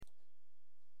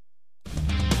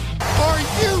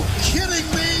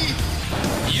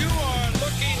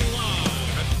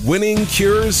Winning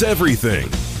cures everything.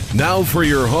 Now for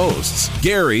your hosts,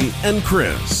 Gary and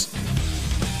Chris.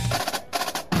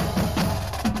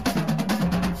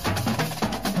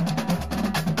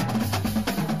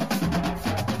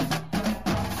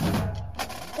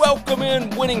 Welcome in,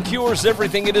 Winning Cures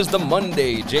Everything. It is the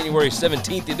Monday, January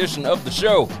 17th edition of the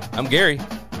show. I'm Gary.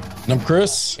 And I'm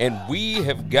Chris. And we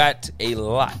have got a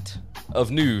lot of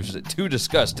news to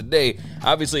discuss today.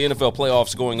 Obviously, NFL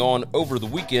playoffs going on over the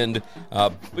weekend,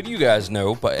 but you guys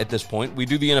know, but at this point, we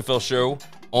do the NFL show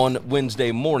on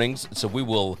Wednesday mornings, so we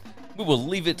will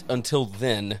leave it until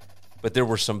then. But there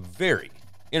were some very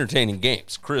entertaining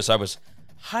games. Chris, I was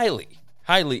highly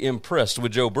impressed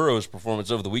with Joe Burrow's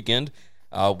performance over the weekend.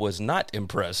 Was not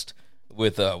impressed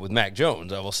with Mac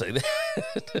Jones. I will say that.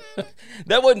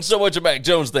 That wasn't so much a Mac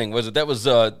Jones thing, was it? That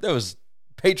was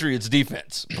Patriots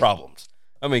defense problems.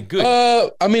 I mean, good. I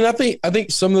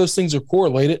think some of those things are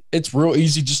correlated. It's real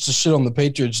easy just to shit on the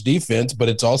Patriots defense, but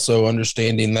it's also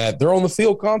understanding that they're on the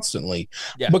field constantly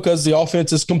because the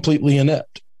offense is completely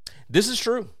inept. This is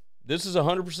true. This is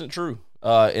 100% true.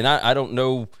 And I don't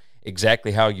know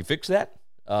exactly how you fix that,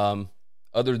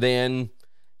 other than,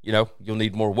 you'll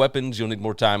need more weapons. You'll need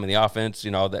more time in the offense.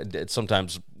 That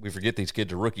sometimes we forget these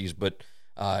kids are rookies, but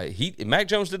Mac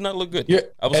Jones did not look good.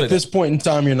 At this point in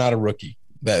time, you're not a rookie.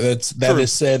 That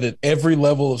is said at every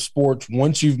level of sports.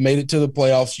 Once you've made it to the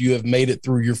playoffs, you have made it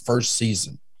through your first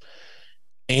season.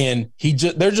 And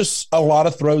there's just a lot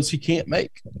of throws he can't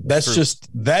make. That's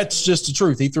just the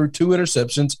truth. He threw 2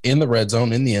 interceptions in the red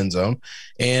zone, in the end zone,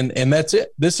 and that's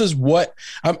it. This is what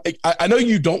I know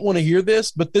you don't want to hear this,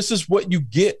 but this is what you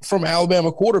get from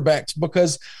Alabama quarterbacks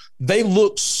because they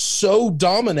look so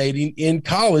dominating in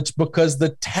college because the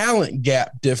talent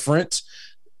gap difference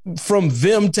from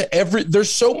them to they're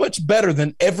so much better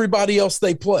than everybody else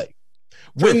they play.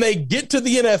 When they get to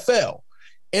the NFL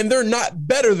and they're not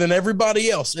better than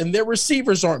everybody else and their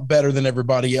receivers aren't better than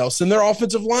everybody else and their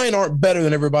offensive line aren't better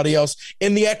than everybody else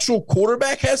and the actual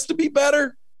quarterback has to be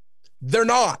better, they're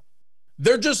not.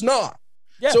 They're just not.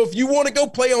 Yeah. So if you want to go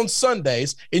play on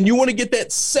Sundays and you want to get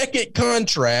that second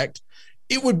contract,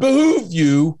 it would behoove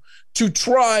you to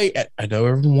try. I know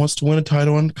everyone wants to win a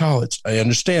title in college. I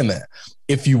understand that.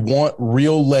 If you want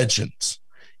real legends,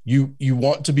 you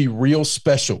want to be real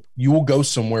special, you will go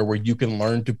somewhere where you can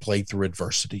learn to play through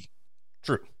adversity.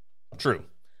 True.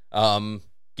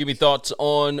 Give me thoughts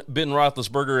on Ben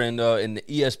Roethlisberger and the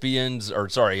ESPN's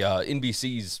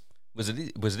NBC's. Was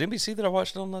it NBC that I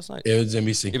watched it on last night? It was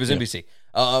NBC. It was NBC.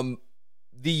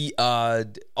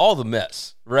 All the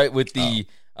mess, right, with the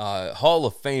Hall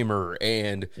of Famer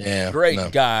and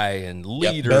great guy and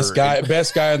leader,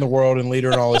 best guy in the world and leader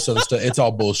and all this other stuff. It's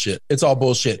all bullshit.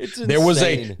 There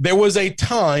was a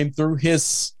time through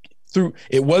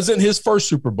it wasn't his first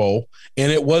Super Bowl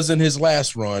and it wasn't his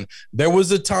last run. There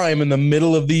was a time in the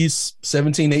middle of these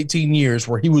 17, 18 years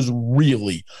where he was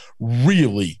really,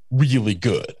 really, really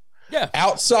good. Yeah.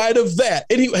 Outside of that,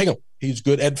 and he's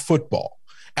good at football.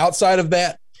 Outside of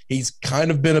that, he's kind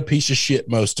of been a piece of shit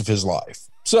most of his life.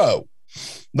 So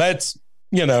that's,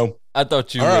 I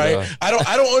thought you all right. I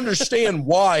don't understand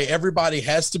why everybody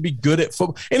has to be good at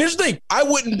football. And here's the thing, I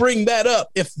wouldn't bring that up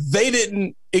if they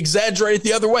didn't exaggerate it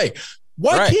the other way.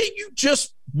 Why can't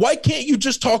you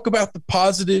just talk about the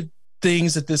positive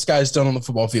things that this guy's done on the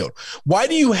football field? Why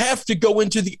do you have to go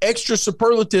into the extra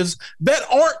superlatives that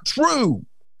aren't true?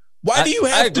 Why do you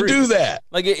have to do that?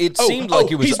 Like it seemed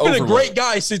like it was. He's been a great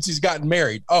guy since he's gotten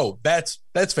married. Oh, that's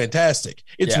fantastic.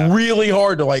 It's really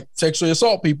hard to sexually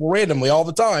assault people randomly all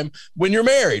the time when you're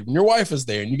married, when your wife is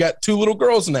there, and you got 2 little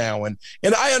girls now. And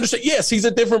I understand. Yes, he's a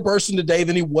different person today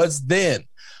than he was then.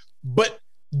 But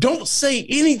don't say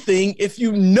anything if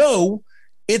you know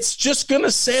it's just going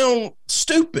to sound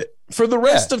stupid for the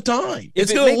rest of time.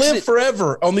 It's going to live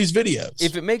forever on these videos.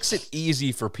 If it makes it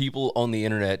easy for people on the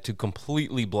internet to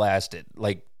completely blast it,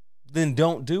 then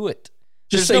don't do it.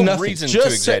 Just say nothing. Reason to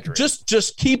exaggerate.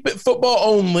 Just keep it football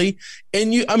only.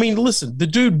 And listen, the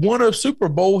dude won a Super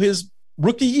Bowl his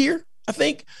rookie year, I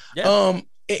think. Yeah.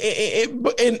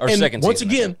 And once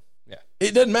again,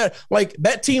 it doesn't matter.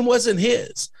 That team wasn't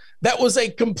his. That was a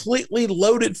completely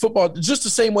loaded football, just the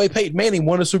same way Peyton Manning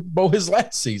won a Super Bowl his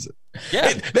last season.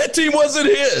 Yeah. That team wasn't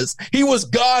his. He was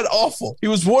god awful. He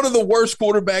was one of the worst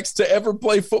quarterbacks to ever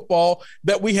play football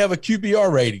that we have a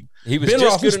QBR rating. He was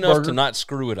just good enough to not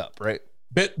screw it up, right?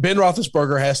 Ben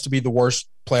Roethlisberger has to be the worst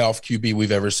playoff QB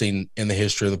we've ever seen in the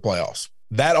history of the playoffs.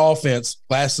 That offense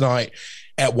last night,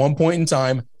 at one point in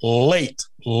time, late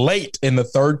in the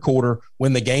third quarter,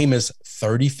 when the game is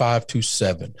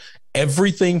 35-7,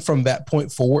 everything from that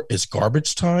point forward is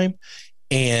garbage time.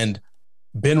 And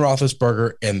Ben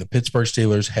Roethlisberger and the Pittsburgh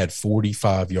Steelers had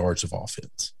 45 yards of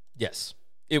offense. Yes,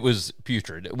 it was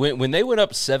putrid. When they went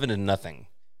up 7-0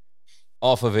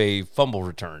 off of a fumble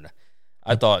return,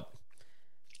 I thought,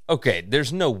 okay,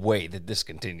 there's no way that this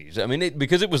continues. I mean,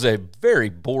 because it was a very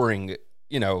boring,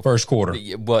 first quarter.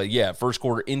 Well, yeah, first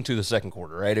quarter into the second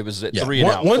quarter, right? It was at 3 and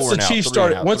out. Once the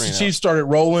Chiefs started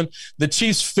rolling, the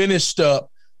Chiefs finished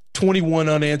up 21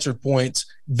 unanswered points,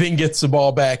 then gets the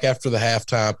ball back after the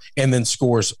halftime, and then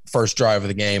scores first drive of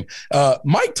the game.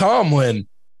 Mike Tomlin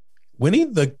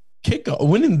winning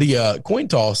the coin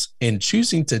toss and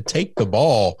choosing to take the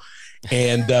ball,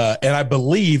 and I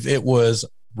believe it was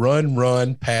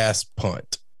run, pass,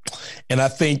 punt. And I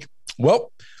think,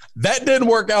 well, that didn't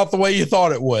work out the way you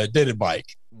thought it would, did it,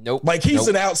 Mike? Nope. Like, he's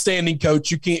an outstanding coach.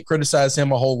 You can't criticize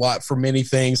him a whole lot for many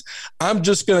things. I'm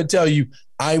just going to tell you,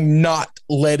 I'm not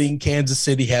letting Kansas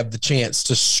City have the chance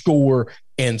to score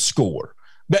and score.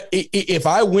 But if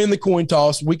I win the coin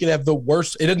toss, we could have the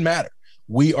worst. It doesn't matter.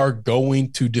 We are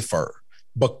going to defer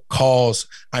because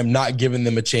I'm not giving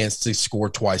them a chance to score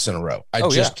twice in a row. I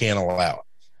can't allow it.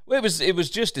 Well, it was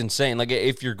just insane. Like,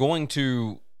 if you're going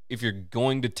to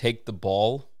take the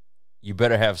ball, you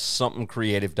better have something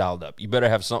creative dialed up. You better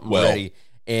have something ready.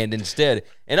 And instead,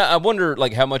 I wonder,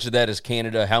 like, how much of that is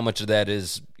Canada, how much of that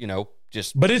is,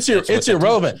 just. But it's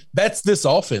irrelevant. That's this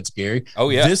offense, Gary. Oh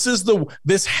yeah.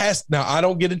 Now, I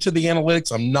don't get into the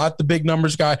analytics. I'm not the big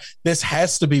numbers guy. This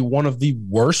has to be one of the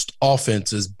worst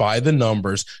offenses by the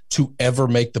numbers to ever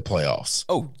make the playoffs.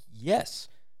 Oh yes.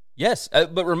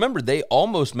 But remember, they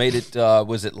almost made it.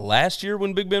 Was it last year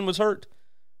when Big Ben was hurt?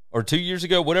 Or 2 years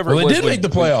ago, whatever. Well, they did make the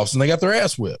playoffs, and they got their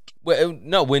ass whipped. Well,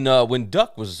 no, when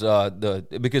Duck was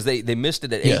because they missed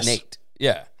it at 8-8.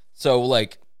 Yeah, so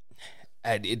like,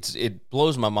 it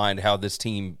blows my mind how this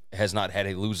team has not had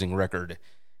a losing record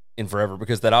in forever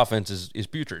because that offense is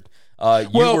putrid.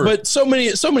 But so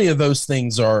many of those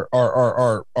things are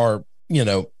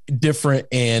different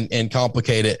and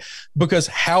complicated because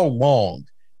how long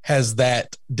has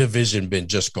that division been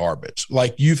just garbage?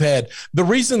 Like, you've had the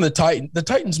reason the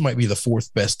Titans might be the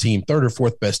third or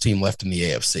fourth best team left in the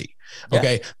AFC.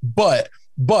 Okay. Yeah.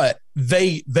 But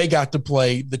they got to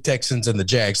play the Texans and the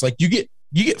Jags. Like, you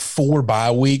get 4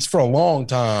 bye weeks. For a long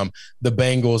time, the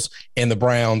Bengals and the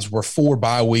Browns were 4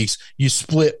 bye weeks. You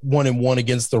split 1-1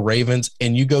 against the Ravens,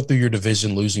 and you go through your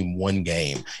division losing 1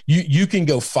 game. You can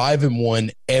go 5-1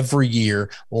 every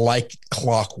year like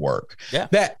clockwork. Yeah.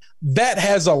 That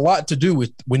has a lot to do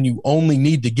with when you only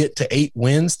need to get to 8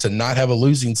 wins to not have a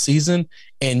losing season,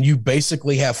 and you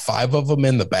basically have 5 of them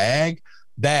in the bag.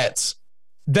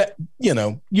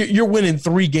 You're winning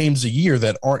 3 games a year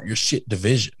that aren't your shit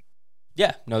division.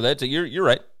 Yeah, no, you're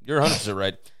right. You're 100%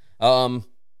 right.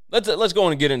 Let's go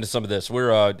on and get into some of this.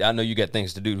 I know you got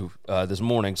things to do this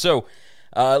morning, so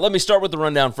let me start with the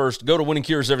rundown first. Go to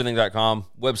winningcureseverything.com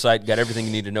website. Got everything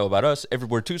you need to know about us.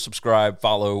 Everywhere to subscribe,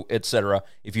 follow, etc.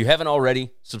 If you haven't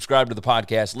already, subscribe to the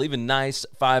podcast. Leave a nice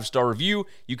 5-star review.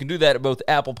 You can do that at both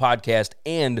Apple Podcast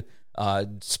and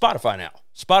Spotify now.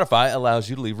 Spotify allows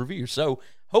you to leave reviews, so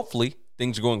hopefully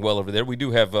things are going well over there. We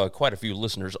do have quite a few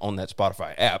listeners on that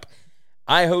Spotify app.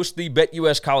 I host the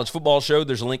BetUS College Football Show.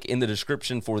 There's a link in the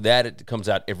description for that. It comes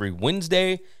out every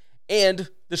Wednesday. And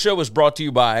the show is brought to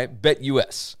you by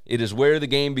BetUS. It is where the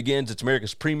game begins. It's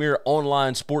America's premier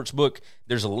online sports book.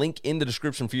 There's a link in the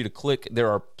description for you to click.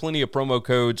 There are plenty of promo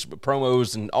codes,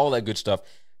 promos, and all that good stuff.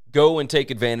 Go and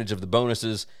take advantage of the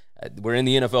bonuses. We're in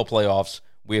the NFL playoffs.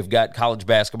 We have got college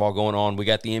basketball going on. We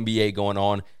got the NBA going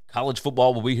on. College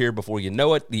football will be here before you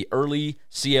know it. The early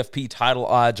CFP title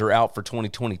odds are out for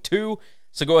 2022.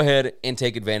 So go ahead and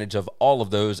take advantage of all of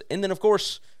those. And then, of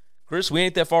course, Chris, we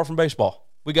ain't that far from baseball.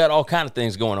 We got all kind of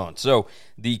things going on. So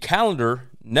the calendar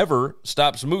never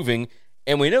stops moving,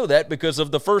 and we know that because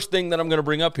of the first thing that I'm going to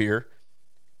bring up here.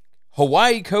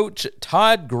 Hawaii coach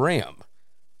Todd Graham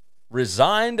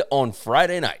resigned on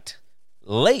Friday night,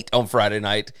 late on Friday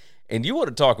night, and you want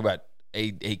to talk about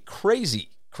a crazy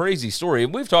story,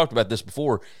 and we've talked about this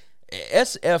before.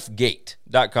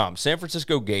 sfgate.com, San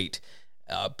Francisco Gate,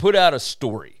 put out a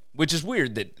story, which is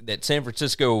weird that San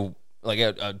Francisco, like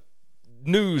a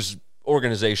news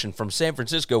organization from San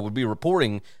Francisco, would be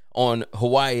reporting on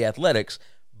Hawaii athletics,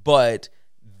 but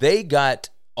they got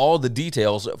all the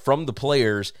details from the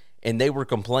players, and they were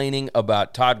complaining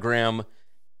about Todd Graham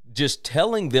just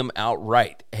telling them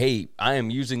outright, hey, I am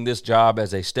using this job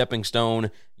as a stepping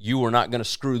stone. You are not going to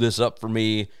screw this up for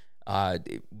me. I'm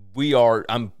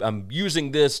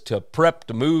using this to prep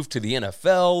to move to the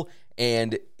NFL.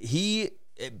 And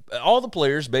all the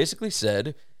players basically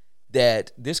said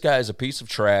that this guy is a piece of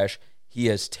trash. He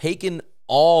has taken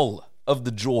all of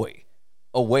the joy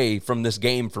away from this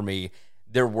game for me,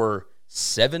 there were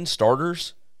 7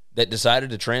 starters that decided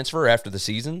to transfer after the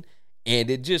season, and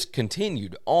it just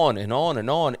continued on and on and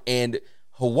on. And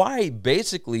Hawaii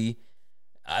basically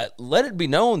let it be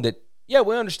known that, yeah,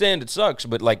 we understand it sucks,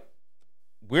 but, like,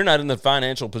 we're not in the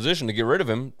financial position to get rid of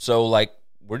him, so, like,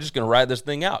 we're just going to ride this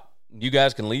thing out. You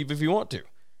guys can leave if you want to.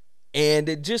 And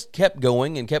it just kept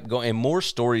going, and more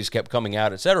stories kept coming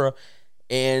out, etc.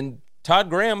 And Todd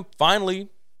Graham finally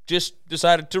just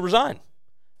decided to resign.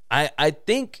 I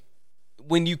think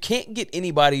when you can't get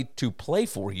anybody to play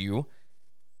for you,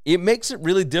 it makes it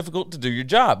really difficult to do your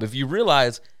job. If you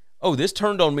realize, oh, this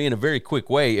turned on me in a very quick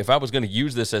way, if I was going to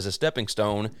use this as a stepping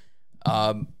stone,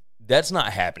 that's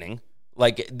not happening.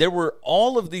 Like, there were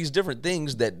all of these different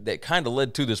things that kind of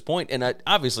led to this point, and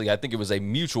obviously I think it was a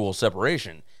mutual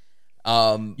separation.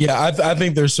 I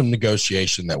think there's some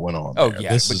negotiation that went on there. Oh,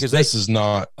 yeah, because this is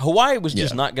not... Hawaii was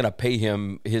just not going to pay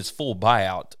him his full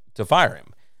buyout to fire him.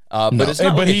 But no, it's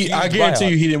not but like I guarantee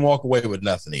you he didn't walk away with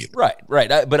nothing either. Right.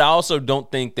 But I also don't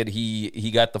think that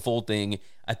he got the full thing.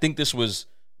 I think this was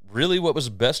really what was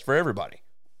best for everybody.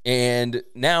 And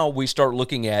now we start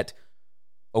looking at,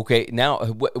 okay, now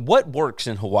what works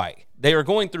in Hawaii? They are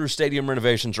going through stadium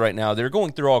renovations right now. They're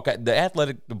going through the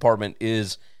athletic department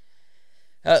is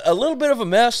a little bit of a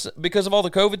mess because of all the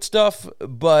COVID stuff,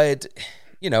 but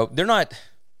they're not.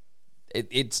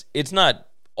 It's not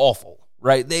awful.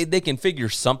 Right, they can figure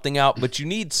something out, but you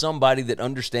need somebody that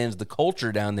understands the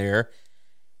culture down there.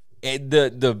 And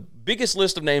the biggest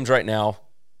list of names right now: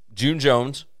 June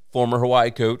Jones, former Hawaii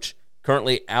coach,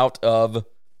 currently out of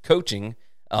coaching.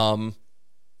 Why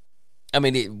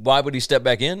would he step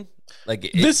back in?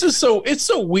 It's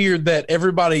so weird that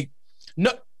everybody.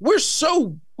 No,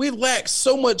 we lack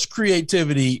so much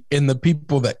creativity in the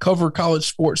people that cover college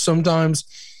sports sometimes,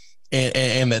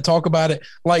 and that talk about it.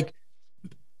 Like,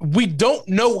 we don't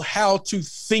know how to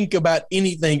think about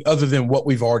anything other than what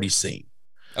we've already seen.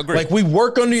 Agreed. Like, we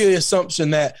work under the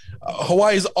assumption that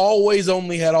Hawaii's always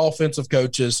only had offensive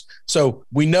coaches, so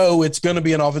we know it's going to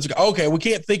be an offensive. Okay, we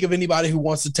can't think of anybody who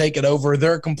wants to take it over.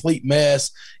 They're a complete mess.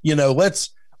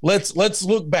 Let's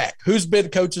look back. Who's been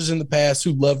coaches in the past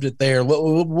who loved it there?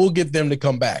 We'll get them to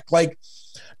come back. Like,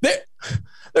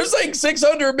 there's like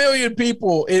 600 million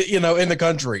people, in the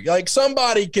country. Like,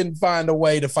 somebody can find a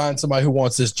way to find somebody who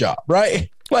wants this job, right?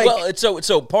 Like, well,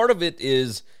 so part of it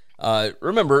is,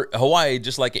 remember, Hawaii,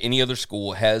 just like any other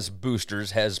school, has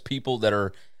boosters, has people that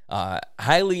are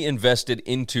highly invested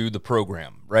into the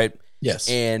program, right? Yes.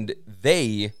 And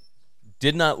they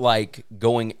did not like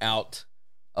going out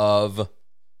of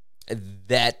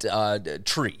that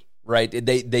tree, right?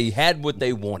 They had what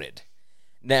they wanted.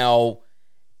 Now,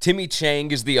 Timmy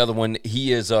Chang is the other one.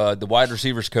 He is the wide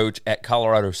receivers coach at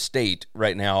Colorado State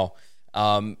right now.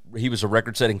 He was a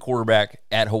record-setting quarterback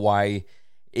at Hawaii.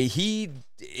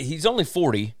 He's only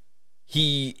 40.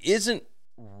 He isn't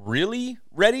really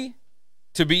ready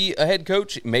to be a head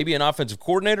coach, maybe an offensive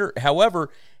coordinator. However,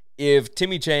 if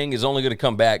Timmy Chang is only going to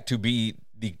come back to be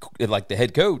the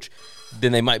head coach,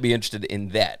 then they might be interested in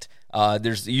that.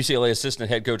 There's the UCLA assistant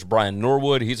head coach Brian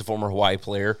Norwood. He's a former Hawaii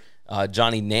player.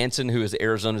 Johnny Nansen, who is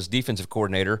Arizona's defensive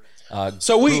coordinator.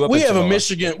 So we have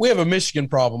a Michigan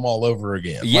problem all over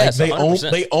again. Yes,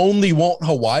 they only want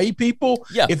Hawaii people.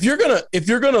 Yeah. If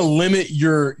you're gonna limit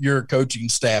your coaching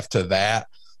staff to that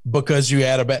because you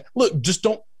had just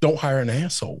don't hire an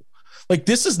asshole. Like,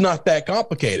 this is not that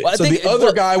complicated. Well, so the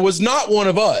other guy was not one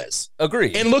of us.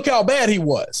 Agreed. And look how bad he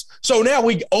was. So now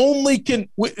we only can.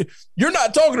 You're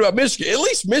not talking about Michigan. At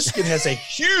least Michigan has a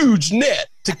huge net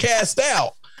to cast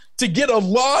out to get a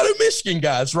lot of Michigan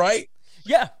guys, right?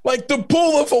 Yeah. Like, the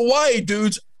pool of Hawaii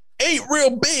dudes ain't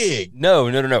real big. No.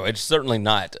 It's certainly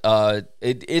not.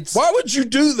 It's why would you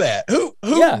do that? Who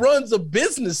runs a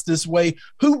business this way?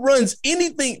 Who runs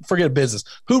anything? Forget a business.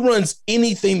 Who runs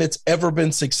anything that's ever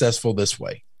been successful this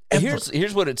way? Ever.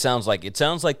 Here's what it sounds like. It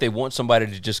sounds like they want somebody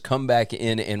to just come back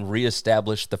in and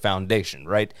reestablish the foundation,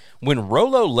 right? When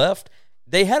Rolo left,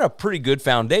 they had a pretty good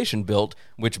foundation built,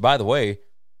 which, by the way,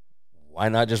 why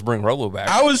not just bring Rolo back?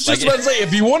 I was just about to say,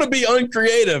 if you want to be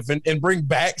uncreative and bring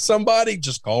back somebody,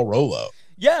 just call Rolo.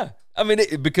 Yeah.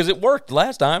 Because it worked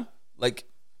last time. What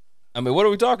are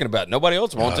we talking about? Nobody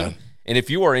else wants him. And if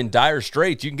you are in dire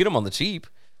straits, you can get him on the cheap.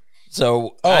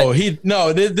 So,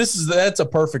 that's a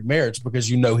perfect marriage because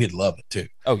he'd love it too.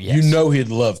 Oh, yes. He'd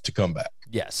love to come back.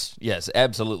 Yes,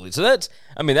 absolutely. So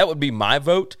that would be my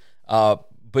vote.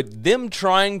 But them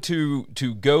trying to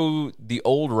go the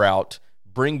old route,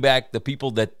 bring back the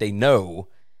people that they know.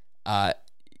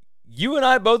 You and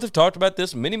I both have talked about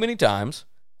this many, many times.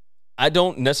 I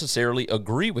don't necessarily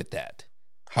agree with that.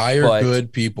 Hire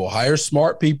good people, hire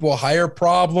smart people, hire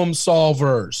problem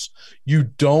solvers. You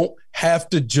don't have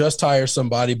to just hire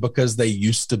somebody because they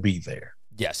used to be there.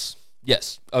 Yes,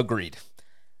 agreed.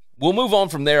 We'll move on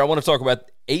from there. I want to talk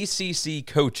about ACC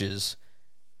coaches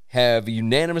have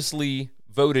unanimously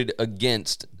voted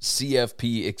against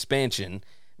CFP expansion.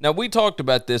 Now, we talked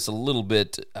about this a little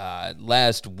bit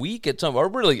last week or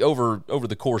really over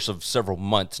the course of several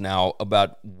months now,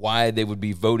 about why they would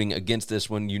be voting against this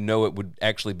when you know it would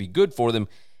actually be good for them.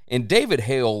 And David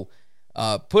Hale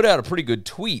put out a pretty good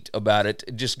tweet about it,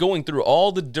 just going through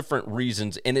all the different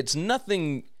reasons, and it's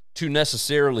nothing to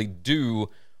necessarily do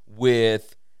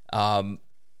with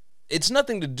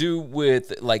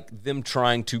like them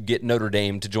trying to get Notre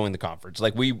Dame to join the conference.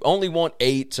 Like, we only want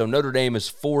 8, so Notre Dame is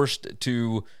forced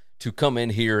to come in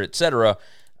here, etc.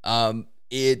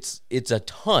 It's a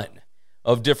ton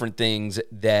of different things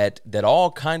that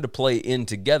all kind of play in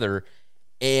together,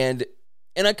 and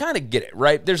I kind of get it,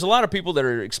 right? There's a lot of people that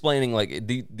are explaining like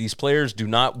these players do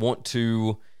not want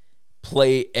to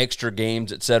play extra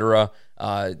games, etc.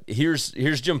 Here's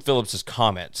Jim Phillips'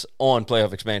 comments on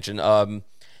playoff expansion.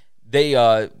 The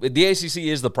ACC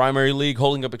is the primary league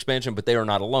holding up expansion, but they are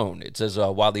not alone. It says,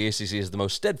 while the ACC is the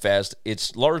most steadfast,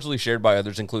 it's largely shared by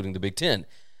others, including the Big Ten.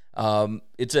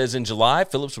 It says, in July,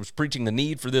 Phillips was preaching the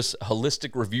need for this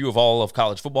holistic review of all of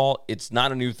college football. It's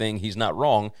not a new thing. He's not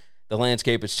wrong. The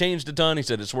landscape has changed a ton. He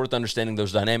said it's worth understanding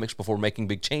those dynamics before making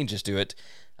big changes to it.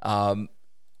 And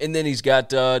then he's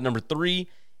got number 3,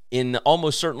 in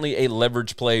almost certainly a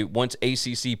leverage play, once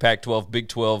ACC, Pac-12, Big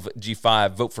 12,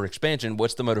 G5 vote for expansion,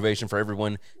 what's the motivation for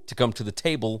everyone to come to the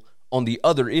table on the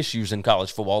other issues in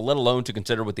college football, let alone to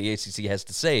consider what the ACC has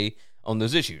to say on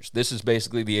those issues? This is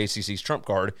basically the ACC's trump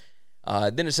card.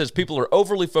 Then it says people are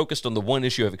overly focused on the one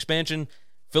issue of expansion.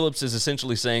 Phillips is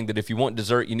essentially saying that if you want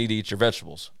dessert, you need to eat your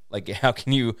vegetables. Like, how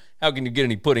can you get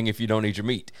any pudding if you don't eat your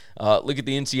meat? Look at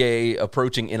the NCAA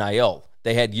approaching NIL.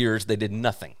 They had years, they did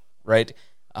nothing, right?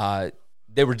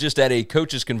 They were just at a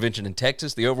coaches convention in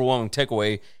Texas. The overwhelming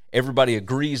takeaway, everybody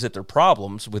agrees that there are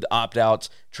problems with opt-outs,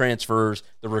 transfers,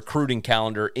 the recruiting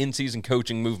calendar, in-season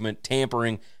coaching movement,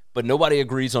 tampering, but nobody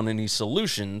agrees on any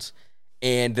solutions,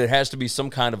 and there has to be some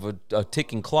kind of a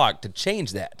ticking clock to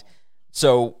change that.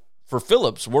 So for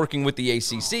Phillips, working with the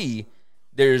ACC,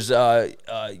 there's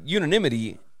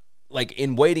unanimity, like,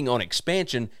 in waiting on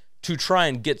expansion to try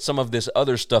and get some of this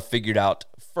other stuff figured out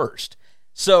first.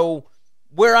 So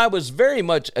where I was very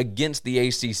much against the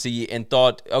ACC and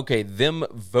thought, okay, them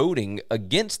voting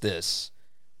against this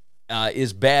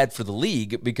is bad for the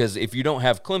league, because if you don't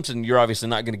have Clemson, you're obviously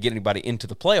not going to get anybody into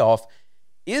the playoff.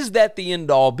 Is that the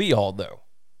end-all, be-all, though?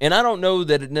 And I don't know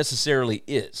that it necessarily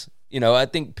is. You know, I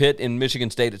think Pitt and Michigan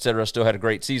State, et cetera, still had a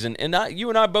great season. And you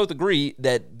and I both agree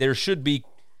that there should be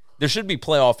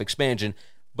playoff expansion,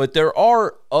 but there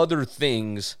are other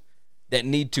things that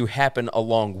need to happen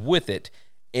along with it.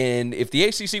 And if the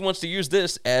ACC wants to use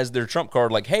this as their trump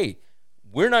card, like, hey,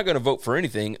 we're not going to vote for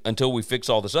anything until we fix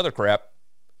all this other crap,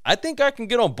 I think I can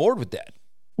get on board with that.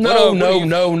 No.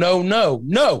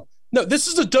 This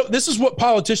is what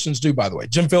politicians do, by the way.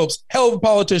 Jim Phillips, hell of a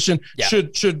politician,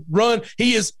 should run.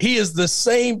 He is the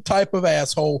same type of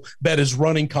asshole that is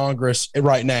running Congress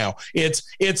right now. It's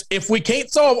if we can't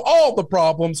solve all the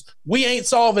problems, we ain't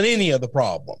solving any of the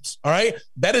problems. All right?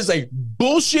 That is a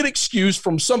bullshit excuse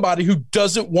from somebody who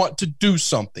doesn't want to do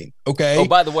something. Okay. Oh,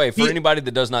 by the way, for anybody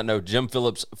that does not know, Jim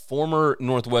Phillips, former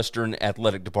Northwestern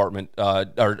athletic department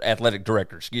or athletic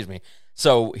director, excuse me.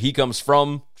 So he comes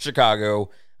from Chicago.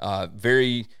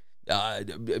 Very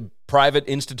private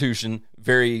institution,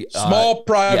 very small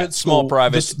private school. Small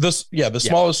private. The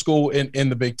smallest school in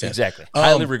the Big Ten. Exactly.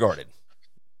 Highly regarded.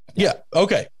 Yeah.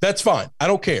 Okay. That's fine. I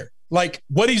don't care. Like,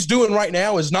 what he's doing right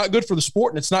now is not good for the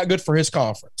sport, and it's not good for his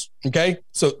conference. Okay.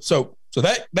 So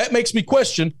that makes me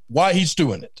question why he's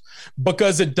doing it,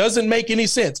 because it doesn't make any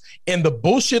sense. And the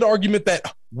bullshit argument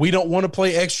that we don't want to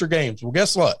play extra games. Well,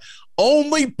 guess what?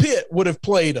 Only Pitt would have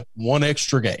played one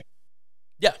extra game.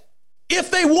 Yeah.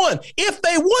 If they won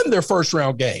their first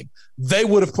round game, they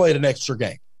would have played an extra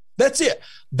game. That's it.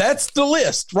 That's the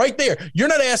list right there. You're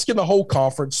not asking the whole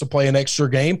conference to play an extra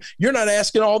game. You're not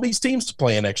asking all these teams to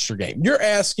play an extra game. You're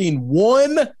asking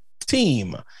one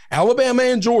team. Alabama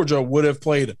and Georgia would have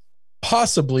played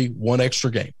possibly one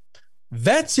extra game.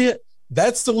 That's it.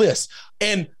 That's the list.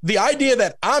 And the idea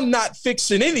that I'm not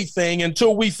fixing anything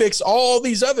until we fix all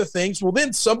these other things, well,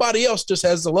 then somebody else just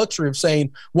has the luxury of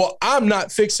saying, well, I'm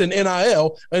not fixing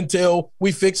NIL until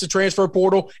we fix the transfer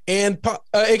portal and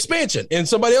expansion. And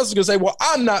somebody else is going to say, well,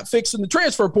 I'm not fixing the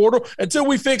transfer portal until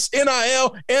we fix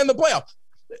NIL and the playoff.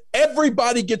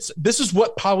 Everybody gets, this is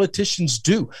what politicians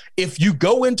do. If you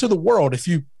go into the world, if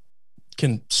you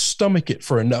can stomach it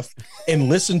for enough and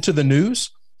listen to the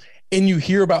news and you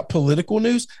hear about political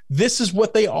news, this is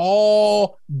what they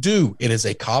all do. It is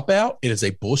a cop-out. It is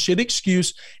a bullshit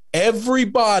excuse.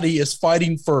 Everybody is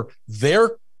fighting for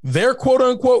their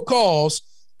quote-unquote cause,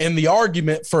 and the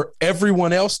argument for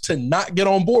everyone else to not get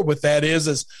on board with that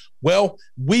is, well,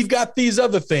 we've got these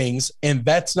other things, and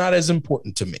that's not as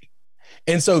important to me.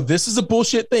 And so this is a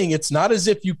bullshit thing. It's not as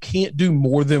if you can't do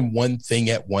more than one thing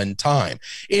at one time.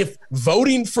 If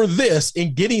voting for this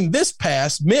and getting this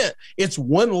passed meant it's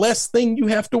one less thing you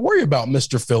have to worry about,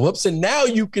 Mr. Phillips, and now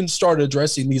you can start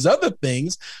addressing these other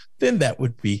things, then that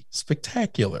would be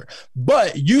spectacular.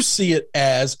 But you see it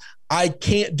as, I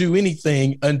can't do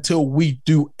anything until we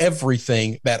do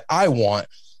everything that I want.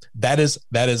 That is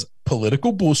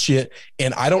political bullshit.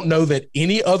 And I don't know that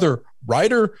any other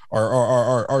writer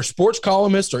or sports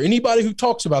columnist or anybody who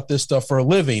talks about this stuff for a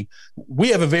living, we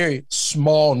have a very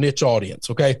small niche audience,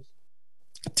 okay?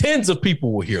 Tens of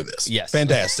people will hear this. Yes.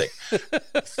 Fantastic.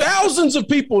 Thousands of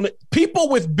people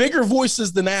with bigger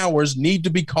voices than ours need to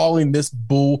be calling this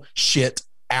bullshit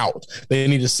out. They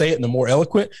need to say it in a more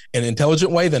eloquent and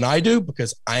intelligent way than I do,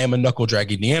 because I am a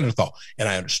knuckle-dragging Neanderthal, and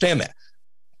I understand that.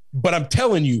 But I'm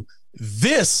telling you,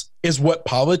 this is what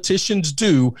politicians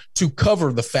do to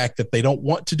cover the fact that they don't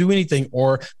want to do anything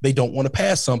or they don't want to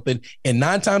pass something. And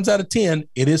 9 times out of 10,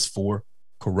 it is for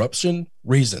corruption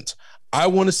reasons. I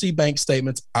want to see bank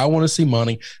statements. I want to see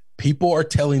money. People are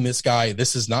telling this guy,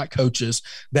 this is not coaches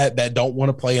that don't want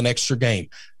to play an extra game.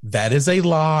 That is a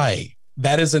lie.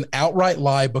 That is an outright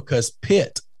lie, because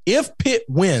if Pitt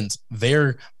wins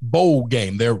their bowl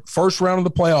game, their first round of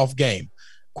the playoff game,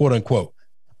 quote unquote,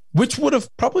 which would have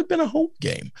probably been a home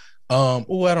game. I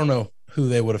don't know who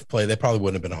they would have played. They probably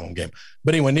wouldn't have been a home game.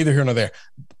 But anyway, neither here nor there.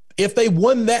 If they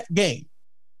won that game,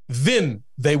 then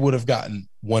they would have gotten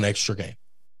one extra game.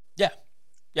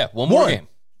 Yeah, one more game.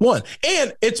 One.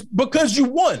 And it's because you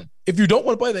won. If you don't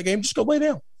want to play that game, just go lay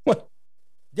down.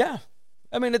 Yeah.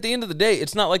 I mean, at the end of the day,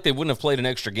 it's not like they wouldn't have played an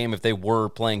extra game if they were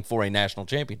playing for a national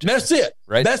championship. That's it.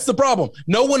 Right? That's the problem.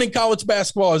 No one in college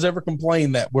basketball has ever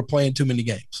complained that we're playing too many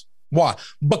games. Why?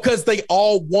 Because they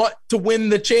all want to win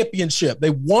the championship.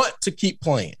 They want to keep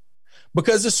playing.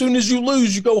 Because as soon as you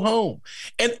lose, you go home.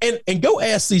 And go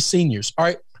ask these seniors. All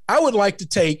right. I would like to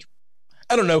take,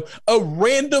 I don't know, a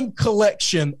random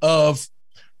collection of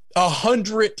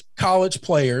 100 college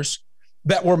players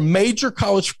that were major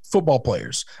college football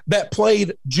players that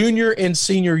played junior and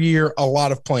senior year a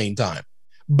lot of playing time,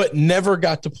 but never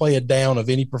got to play a down of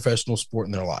any professional sport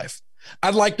in their life.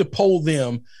 I'd like to poll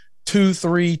them 2,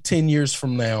 3, 10 years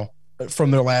from now,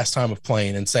 from their last time of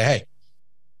playing, and say, hey,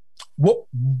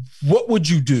 what would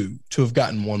you do to have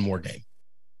gotten one more game?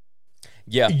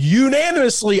 Yeah.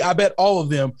 Unanimously, I bet all of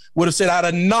them would have said I'd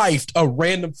have knifed a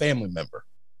random family member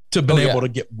to have been able to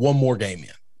get one more game in.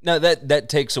 Now, that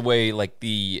takes away, like,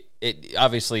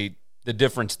 obviously the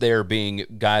difference there being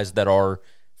guys that are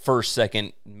first,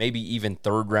 second, maybe even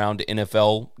third round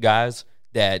NFL guys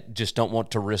that just don't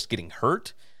want to risk getting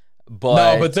hurt.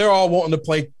 But they're all wanting to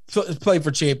play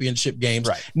for championship games.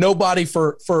 Right. Nobody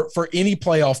for any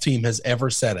playoff team has ever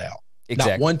set out.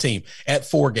 Exactly. Not one team at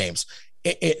 4 games.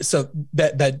 So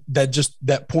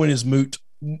that point is moot.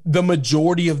 The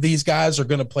majority of these guys are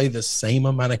going to play the same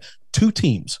amount of two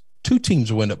teams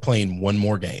will end up playing one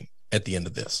more game at the end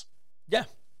of this. Yeah.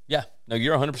 No,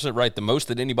 you're 100% right. The most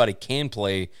that anybody can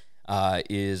play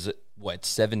is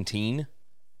 17,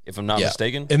 if I'm not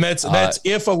mistaken. And that's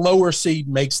if a lower seed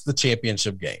makes the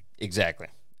championship game. Exactly.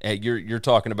 You're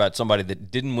talking about somebody that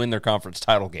didn't win their conference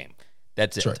title game.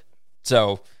 That's it. Right.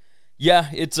 So, yeah,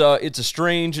 it's a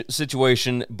strange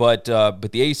situation, but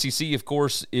the ACC, of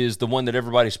course, is the one that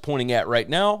everybody's pointing at right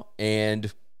now,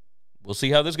 and we'll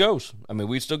see how this goes. I mean,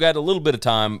 we've still got a little bit of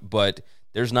time, but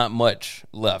there's not much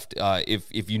left.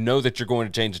 If you know that you're going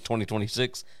to change in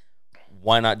 2026,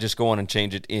 why not just go on and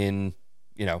change it in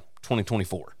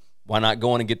 2024? Why not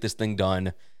go on and get this thing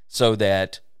done so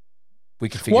that we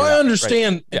can figure it out? Well, I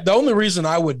understand. Right? Yeah. The only reason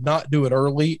I would not do it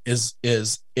early is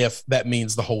if that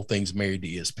means the whole thing's married to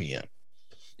ESPN.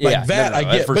 I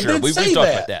get. For but sure. then We've talked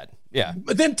about that. Yeah.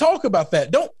 But then talk about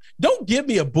that. Don't give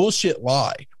me a bullshit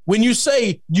lie. When you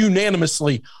say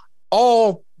unanimously,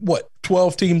 all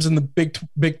 12 teams in the big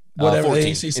whatever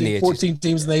 14 the ACC, 14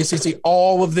 teams in the ACC,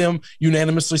 all of them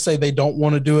unanimously say they don't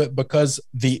want to do it because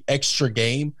the extra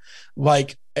game,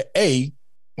 like I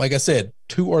said,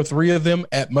 2 or 3 of them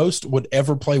at most would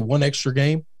ever play one extra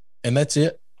game, and that's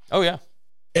it. Oh yeah.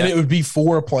 And it would be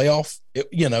for a playoff,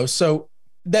 so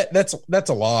that's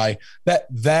a lie.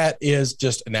 That is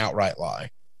just an outright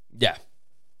lie.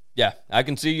 Yeah, I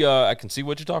can see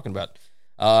what you're talking about.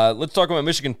 Let's talk about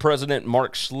Michigan President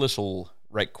Mark Schlissel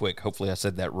right quick. Hopefully I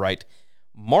said that right.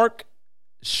 Mark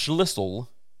Schlissel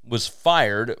was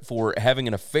fired for having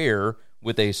an affair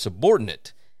with a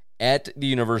subordinate at the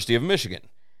University of Michigan.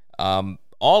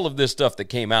 All of this stuff that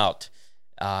came out,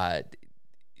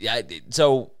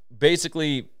 so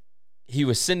basically he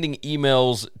was sending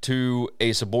emails to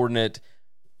a subordinate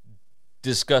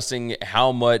discussing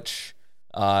how much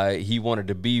he wanted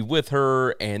to be with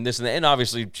her and this and that. And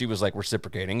obviously she was like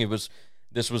reciprocating.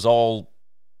 This was all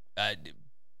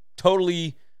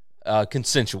totally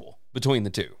consensual between the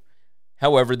two.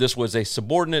 However, this was a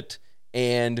subordinate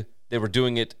and they were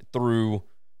doing it through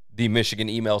the Michigan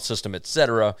email system,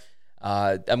 etc.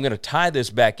 I'm going to tie this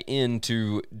back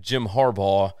into Jim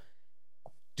Harbaugh.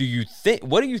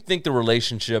 What do you think the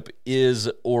relationship is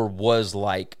or was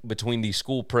like between the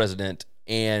school president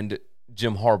and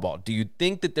Jim Harbaugh? Do you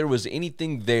think that there was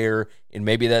anything there, and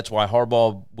maybe that's why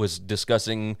Harbaugh was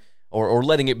discussing or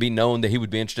letting it be known that he would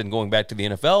be interested in going back to the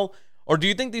NFL? Or do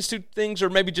you think these two things are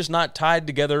maybe just not tied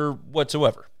together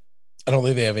whatsoever? I don't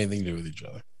think they have anything to do with each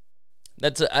other.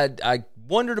 I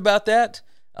wondered about that.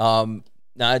 Now,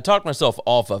 I talked myself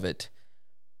off of it,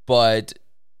 but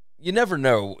you never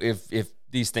know if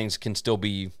these things can still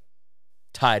be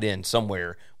tied in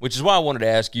somewhere, which is why I wanted to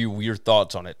ask you your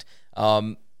thoughts on it.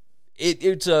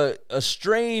 It's a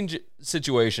strange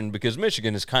situation because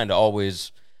Michigan has kind of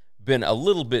always been a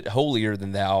little bit holier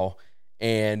than thou,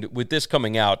 and with this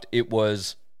coming out, it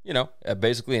was,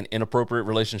 basically an inappropriate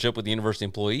relationship with the university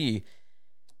employee.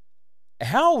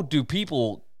 How do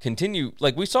people continue?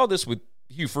 Like, we saw this with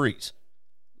Hugh Freeze.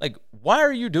 Like, why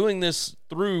are you doing this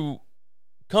through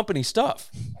company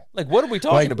stuff? Like, what are we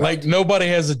talking about? Like, nobody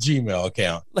has a Gmail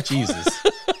account. Jesus.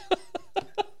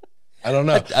 I don't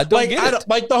know. I don't get it.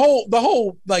 Like the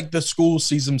whole like the school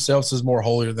sees themselves as more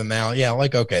holier than thou. Yeah,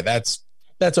 like, okay, that's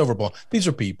overblown. These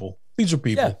are people.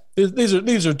 Yeah.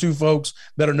 These are two folks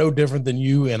that are no different than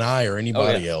you and I or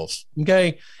anybody else.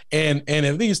 Okay. And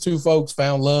if these two folks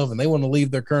found love and they want to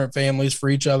leave their current families for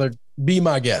each other, be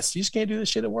my guest. You just can't do this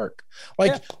shit at work.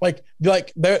 Like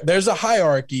there's a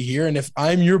hierarchy here. And if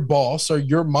I'm your boss or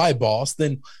you're my boss,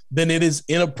 then it is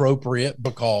inappropriate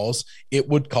because it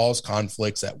would cause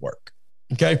conflicts at work.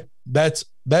 Okay. That's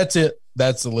it.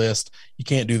 That's the list. You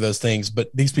can't do those things,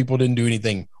 but these people didn't do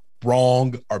anything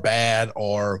wrong or bad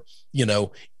or,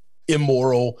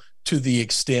 immoral to the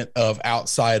extent of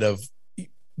outside of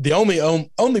the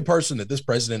only person that this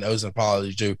president owes an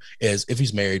apology to is if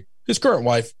he's married, his current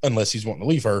wife, unless he's wanting to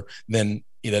leave her, then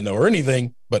he doesn't owe her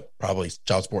anything, but probably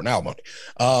child support and alimony.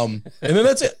 And then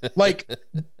that's it. Like,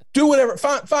 do whatever,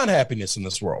 find happiness in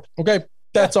this world. Okay.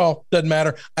 That's all. Doesn't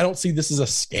matter. I don't see this as a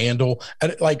scandal.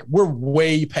 Like, we're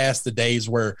way past the days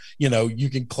where, you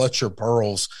can clutch your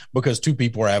pearls because two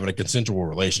people are having a consensual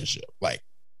relationship. Like,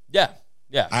 yeah.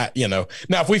 Now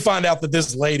if we find out that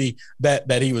this lady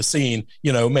that he was seeing,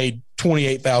 made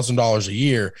 $28,000 a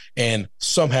year and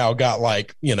somehow got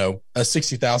like, a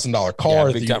 $60,000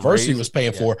 car that the university was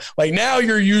paying for, like, now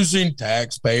you're using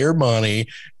taxpayer money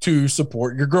to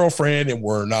support your girlfriend, and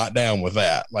we're not down with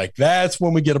that. Like, that's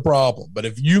when we get a problem. But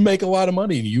if you make a lot of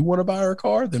money and you want to buy her a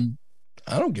car, then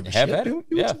I don't give a shit. Do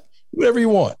whatever you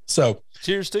want. So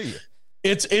cheers to you.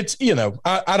 It's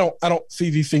I don't see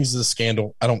these things as a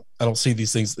scandal. I don't see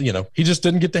these things. He just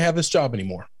didn't get to have this job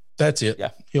anymore. That's it.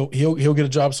 Yeah. He'll get a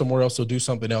job somewhere else. He'll do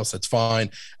something else. That's fine.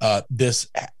 This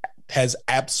has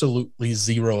absolutely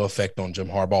zero effect on Jim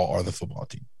Harbaugh or the football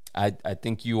team. I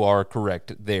think you are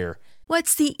correct there.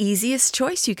 What's the easiest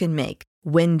choice you can make?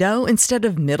 Window instead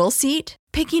of middle seat?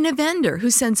 Picking a vendor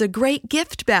who sends a great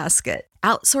gift basket?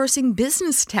 Outsourcing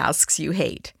business tasks you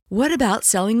hate? What about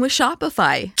selling with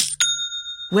Shopify?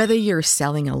 Whether you're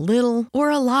selling a little or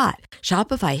a lot,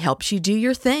 Shopify helps you do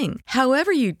your thing,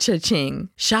 however you cha-ching.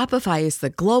 Shopify is the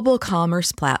global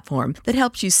commerce platform that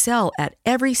helps you sell at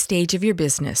every stage of your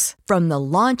business. From the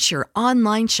launch your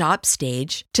online shop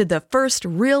stage to the first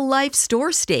real-life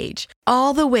store stage,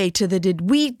 all the way to the did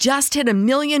we just hit 1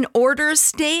 million orders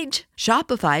stage.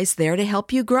 Shopify's there to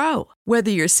help you grow.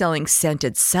 Whether you're selling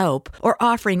scented soap or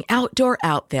offering outdoor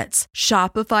outfits,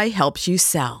 Shopify helps you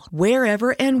sell.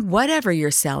 Wherever and whatever you're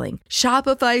selling,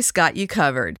 Shopify's got you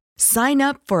covered. Sign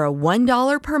up for a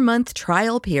 $1 per month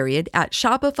trial period at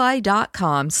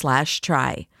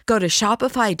shopify.com/try. Go to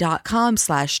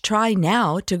shopify.com/try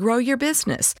now to grow your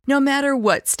business, no matter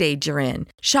what stage you're in.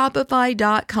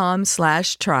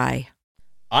 Shopify.com/try.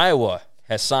 Iowa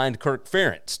has signed Kirk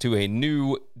Ferentz to a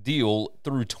new deal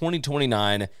through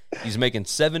 2029. He's making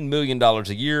 $7 million a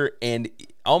year, and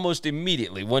almost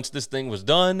immediately, once this thing was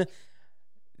done,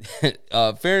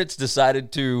 Ferentz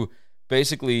decided to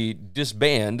basically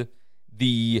disband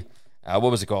the, what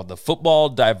was it called? The Football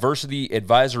Diversity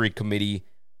Advisory Committee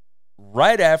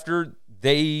right after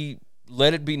they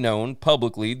let it be known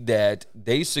publicly that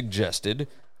they suggested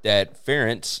that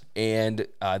Ferentz and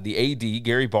the AD,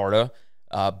 Gary Barta,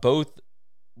 both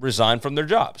resign from their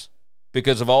jobs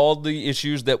because of all the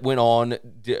issues that went on,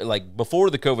 like before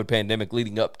the COVID pandemic,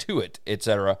 leading up to it,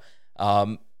 etc.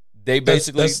 They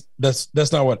basically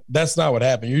that's not what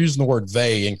happened. You're using the word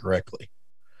 "they" incorrectly.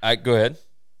 Go ahead.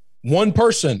 One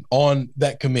person on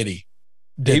that committee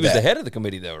did He was that. the head of the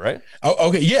committee, though, right? Oh,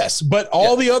 okay, yes, but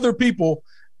all the other people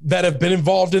that have been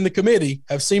involved in the committee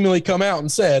have seemingly come out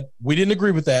and said, we didn't agree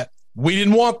with that. We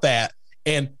didn't want that.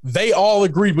 And they all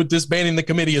agreed with disbanding the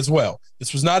committee as well.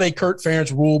 This was not a Kirk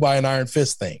Ferentz rule by an iron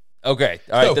fist thing. Okay.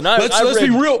 All right. So Then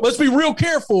let's be real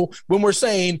careful when we're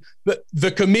saying that the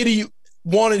committee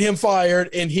wanted him fired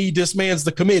and he disbands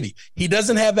the committee. He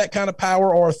doesn't have that kind of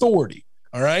power or authority.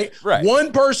 All right. Right.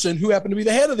 One person who happened to be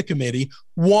the head of the committee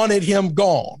wanted him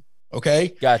gone.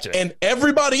 Okay. Gotcha. And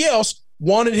everybody else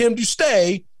wanted him to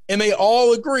stay. And they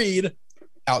all agreed,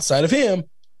 outside of him,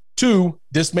 to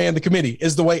disband the committee.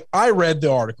 Is the way I read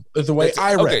the article. Is the way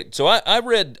I read. Okay, so I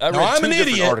read. Now, I'm an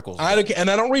idiot. Articles. And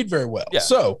I don't read very well. Yeah.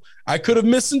 So I could have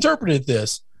misinterpreted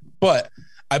this, but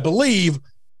I believe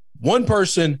one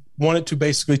person wanted to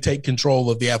basically take control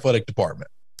of the athletic department.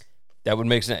 That would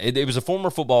make sense. It was a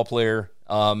former football player,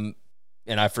 and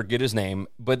I forget his name,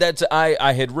 but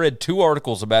I had read 2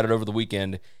 articles about it over the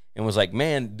weekend and was like,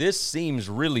 man, this seems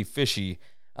really fishy.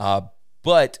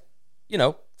 But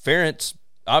Ferentz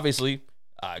obviously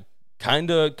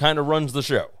kind of runs the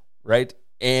show, right?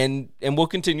 And will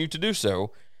continue to do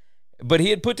so. But he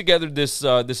had put together this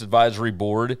advisory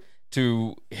board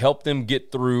to help them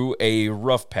get through a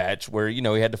rough patch where he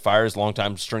had to fire his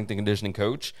longtime strength and conditioning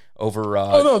coach over.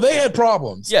 Oh no, they had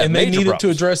problems, and they needed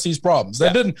to address these problems.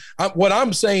 That didn't. What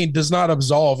I'm saying does not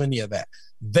absolve any of that.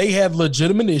 They had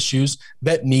legitimate issues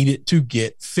that needed to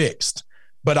get fixed.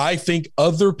 But I think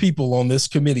other people on this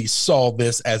committee saw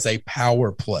this as a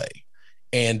power play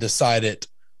and decided,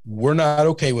 we're not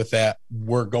okay with that.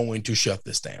 We're going to shut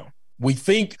this down. We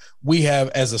think we have,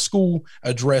 as a school,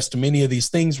 addressed many of these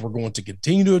things. We're going to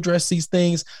continue to address these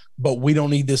things, but we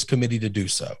don't need this committee to do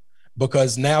so,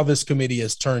 because now this committee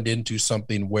has turned into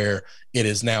something where it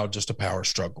is now just a power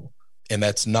struggle. And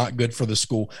that's not good for the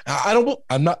school.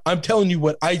 I'm telling you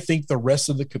what I think the rest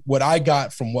of what I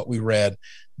got from what we read,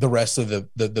 the rest of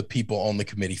the people on the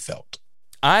committee felt.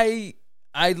 I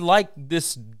like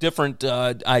this different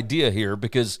idea here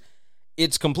because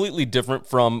it's completely different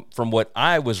from what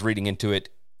I was reading into it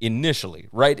initially,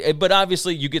 right? But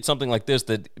obviously you get something like this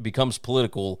that becomes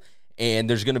political and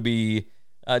there's going to be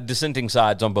dissenting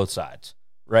sides on both sides,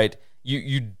 right?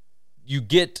 You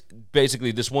get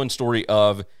basically this one story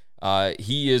of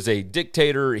he is a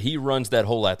dictator, he runs that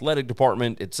whole athletic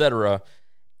department, etc.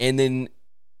 And then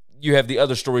you have the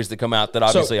other stories that come out that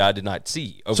obviously I did not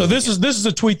see. So this is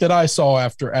a tweet that I saw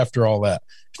after all that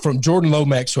from Jordan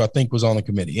Lomax, who I think was on the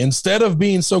committee. Instead of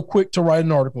being so quick to write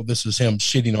an article, this is him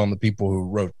shitting on the people who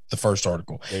wrote the first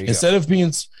article. Instead of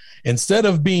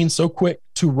being so quick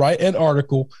to write an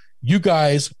article, you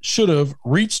guys should have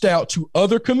reached out to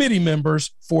other committee members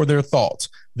for their thoughts.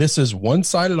 This is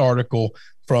one-sided article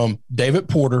from David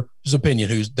Porter's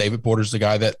opinion, David Porter's the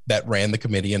guy that ran the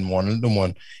committee and wanted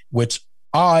one, which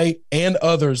I and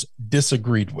others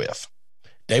disagreed with.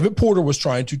 David Porter was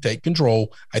trying to take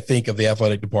control, I think, of the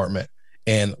athletic department.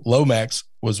 And Lomax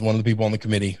was one of the people on the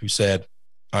committee who said,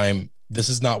 this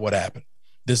is not what happened.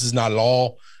 This is not at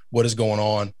all what is going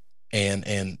on.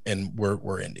 And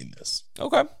we're ending this.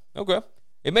 Okay.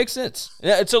 It makes sense.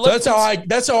 Yeah, so that's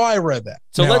how I read that.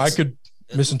 So now, I could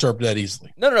misinterpret that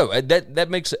easily. No. That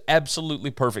makes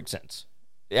absolutely perfect sense.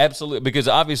 Absolutely, because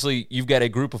obviously you've got a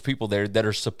group of people there that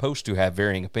are supposed to have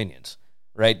varying opinions,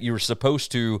 right? You're supposed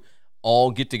to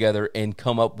all get together and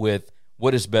come up with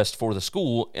what is best for the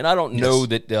school. And I don't know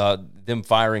that them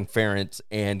firing Ferentz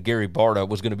and Gary Barta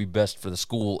was going to be best for the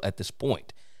school at this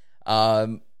point.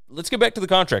 Let's get back to the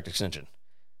contract extension.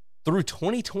 Through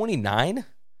 2029?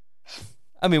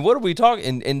 I mean, what are we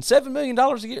talking? And $7 million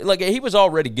a year? Like, he was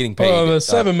already getting paid. The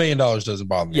 $7 million doesn't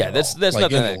bother me. Yeah, that's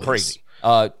nothing that crazy.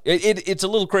 It's a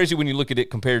little crazy when you look at it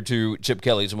compared to Chip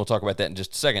Kelly's, and we'll talk about that in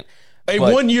just a second. A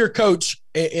one-year coach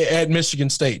at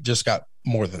Michigan State just got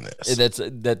more than this.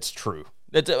 That's true.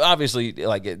 That's obviously,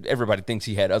 like, everybody thinks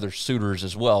he had other suitors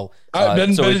as well. But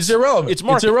it's irrelevant.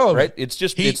 It's irrelevant, right? It's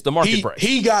just it's the market price.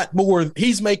 He got more.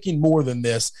 He's making more than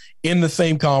this in the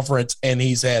same conference, and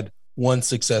he's had one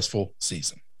successful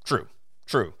season. True.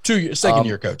 2 years, second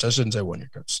year coach. I shouldn't say 1 year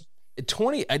coach.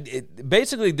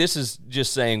 Basically, this is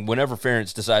just saying whenever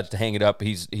Ferentz decides to hang it up,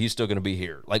 he's still going to be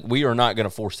here. Like, we are not going to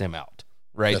force him out,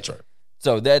 right? That's right.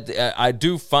 So that I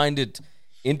do find it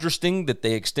interesting that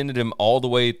they extended him all the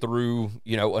way through,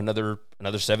 another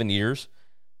 7 years.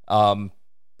 But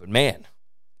man,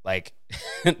 like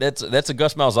that's a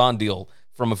Gus Malzahn deal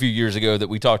from a few years ago that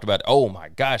we talked about. Oh my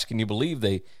gosh, can you believe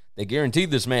they guaranteed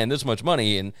this man this much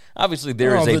money? And obviously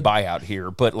there is a buyout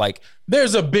here, but like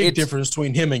there's a big difference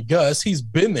between him and Gus. He's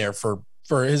been there for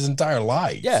his entire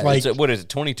life. Yeah, like what is it,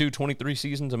 22, 23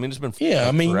 seasons? I mean, it's been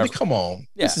forever. Come on.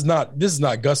 Yeah. This is not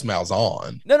Gus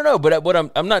Malzahn. No. But what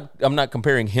I'm not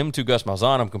comparing him to Gus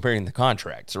Malzahn. I'm comparing the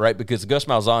contracts, right? Because Gus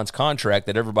Malzahn's contract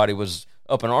that everybody was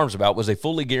up in arms about was a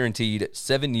fully guaranteed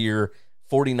 7-year,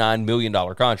 $49 million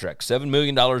contract, $7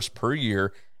 million per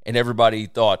year, and everybody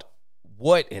thought,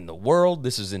 what in the world?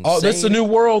 This is insane. Oh, that's a new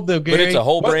world, though, Gary. But it's a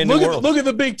whole brand new world. Look at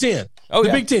the Big Ten. Oh,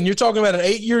 Big Ten. You're talking about an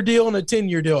 8-year deal and a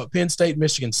 10-year deal at Penn State,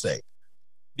 Michigan State.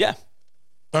 Yeah.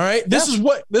 All right. This is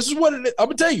what it is. I'm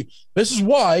gonna tell you. This is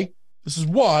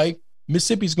why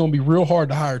Mississippi's going to be real hard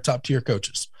to hire top tier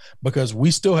coaches, because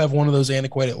we still have one of those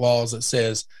antiquated laws that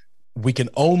says we can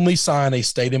only sign a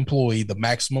state employee. The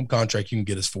maximum contract you can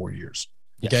get is 4 years.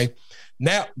 Yes. Okay.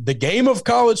 Now, the game of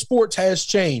college sports has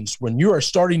changed when you are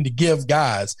starting to give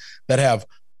guys that have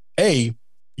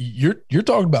you're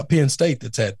talking about Penn State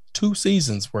that's had 2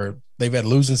 seasons where they've had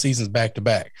losing seasons back to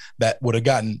back that would have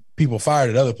gotten people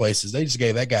fired at other places. They just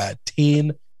gave that guy a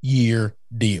 10-year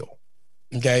deal.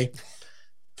 Okay.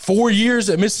 4 years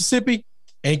at Mississippi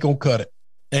ain't going to cut it.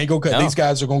 Ain't going to cut it. These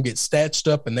guys are going to get stashed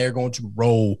up and they're going to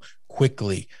roll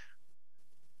quickly.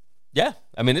 Yeah.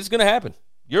 I mean, it's going to happen.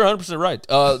 You're 100% right.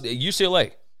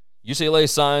 UCLA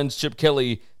signs Chip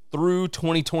Kelly through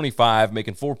 2025,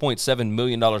 making $4.7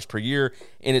 million per year,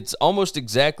 and it's almost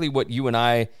exactly what you and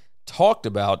I talked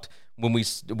about when we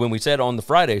said on the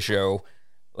Friday show,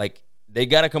 like, they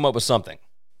got to come up with something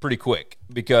pretty quick,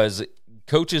 because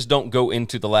coaches don't go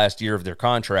into the last year of their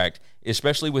contract,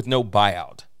 especially with no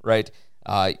buyout, right?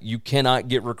 You cannot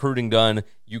get recruiting done.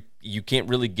 You can't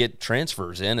really get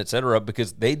transfers in, et cetera,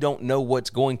 because they don't know what's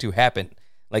going to happen.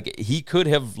 Like, he could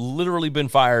have literally been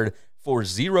fired for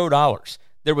 $0.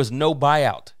 There was no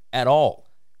buyout at all.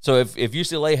 So if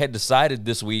UCLA had decided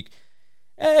this week,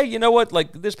 hey, you know what,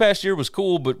 like, this past year was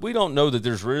cool, but we don't know that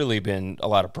there's really been a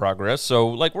lot of progress, so,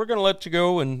 like, we're going to let you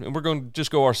go and we're going to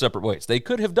just go our separate ways. They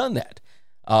could have done that.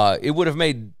 It would have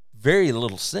made very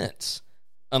little sense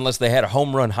unless they had a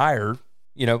home run hire,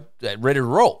 ready to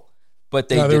roll. But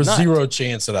there was not. Zero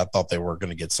chance that I thought they were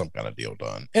going to get some kind of deal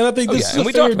done. And I think this is a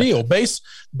fair deal.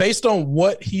 Based on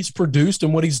what he's produced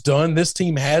and what he's done, this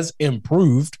team has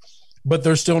improved, but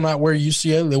they're still not where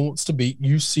UCLA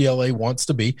wants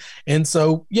to be. And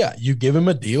so, yeah, you give him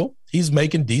a deal. He's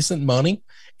making decent money.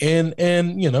 And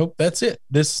that's it.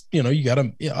 This, you got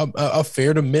a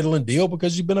fair to middling deal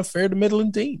because you've been a fair to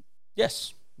middling team.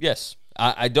 Yes.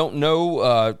 I don't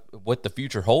know what the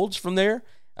future holds from there.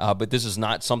 But this is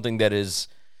not something that is,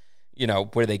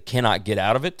 where they cannot get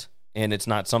out of it. And it's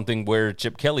not something where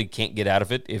Chip Kelly can't get out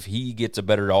of it if he gets a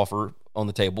better offer on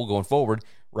the table going forward.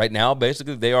 Right now,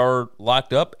 basically, they are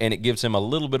locked up, and it gives him a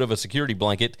little bit of a security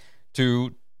blanket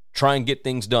to try and get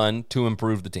things done to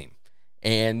improve the team.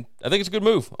 And I think it's a good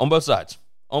move on both sides.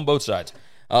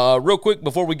 Real quick,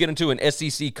 before we get into an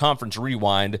SEC conference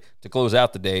rewind to close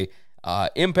out the day,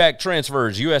 Impact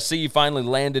transfers. USC finally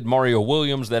landed Mario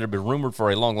Williams that had been rumored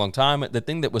for a long, long time. The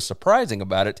thing that was surprising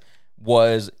about it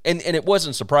was, and it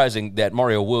wasn't surprising that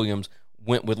Mario Williams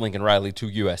went with Lincoln Riley to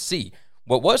USC.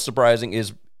 What was surprising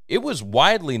is it was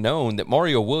widely known that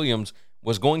Mario Williams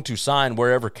was going to sign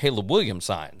wherever Caleb Williams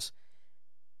signs.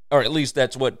 Or at least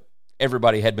that's what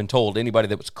everybody had been told, anybody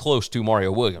that was close to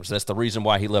Mario Williams. That's the reason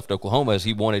why he left Oklahoma, is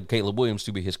he wanted Caleb Williams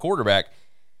to be his quarterback.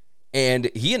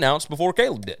 And he announced before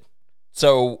Caleb did.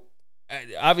 So,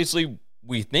 obviously,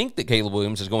 we think that Caleb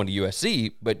Williams is going to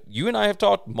USC, but you and I have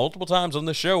talked multiple times on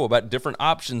the show about different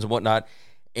options and whatnot,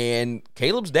 and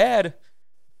Caleb's dad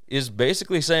is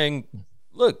basically saying,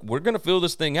 look, we're going to fill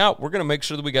this thing out. We're going to make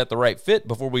sure that we got the right fit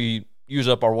before we use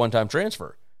up our one-time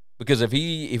transfer. Because if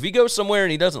he goes somewhere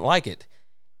and he doesn't like it,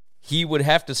 he would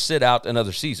have to sit out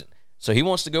another season. So he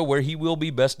wants to go where he will be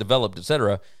best developed,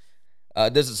 etc.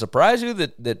 Does it surprise you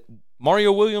that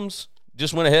Mario Williams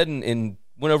just went ahead and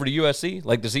went over to USC?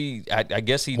 Like, does he? I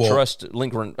guess he trusts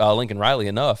Lincoln Riley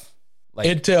enough. Like,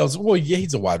 it tells. Well, yeah,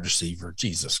 he's a wide receiver.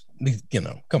 Jesus,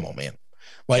 come on, man.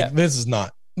 Like, This is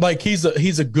not like he's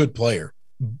a good player,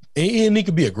 and he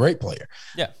could be a great player.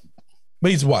 Yeah,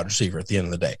 but he's a wide receiver at the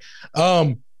end of the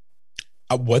day.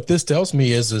 What this tells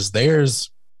me is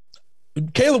there's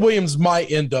Caleb Williams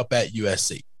might end up at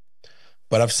USC.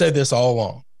 but I've said this all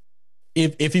along.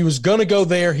 If he was going to go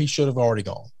there, he should have already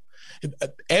gone.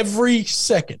 Every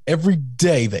second, every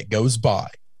day that goes by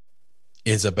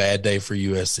is a bad day for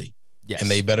USC. Yes. And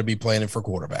they better be planning for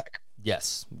quarterback.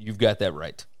 Yes, you've got that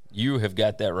right. You have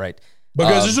got that right.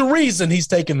 Because there's a reason he's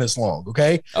taking this long,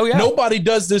 okay? Oh, yeah. Nobody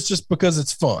does this just because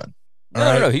it's fun.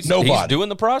 No. He's doing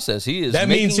the process. He is. That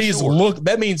means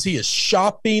that means he is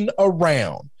shopping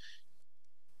around.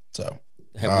 So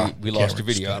we lost your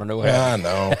video. I don't know what happened.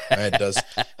 I know it does.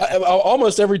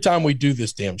 Almost every time we do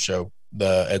this damn show,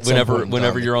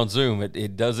 whenever you're on Zoom,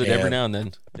 it does it every now and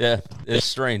then. Yeah, it's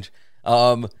strange.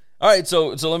 All right, so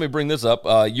let me bring this up.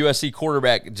 USC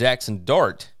quarterback Jackson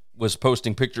Dart was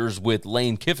posting pictures with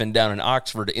Lane Kiffin down in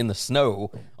Oxford in the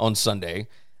snow on Sunday.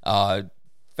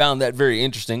 Found that very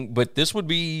interesting, but this would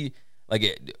be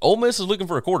like Ole Miss is looking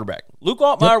for a quarterback. Luke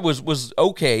Altmaier was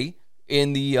okay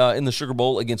in the Sugar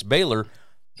Bowl against Baylor.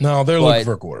 No, they're looking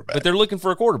for a quarterback. But they're looking for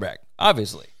a quarterback,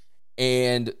 obviously.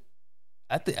 And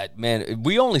man,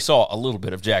 we only saw a little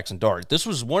bit of Jackson Dart. This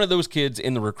was one of those kids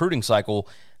in the recruiting cycle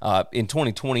in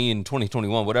 2020 and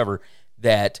 2021, whatever,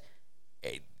 that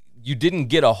you didn't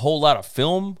get a whole lot of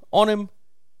film on him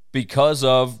because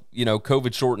of,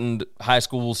 COVID shortened high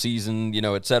school season,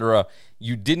 et cetera.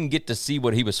 You didn't get to see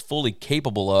what he was fully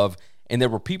capable of. And there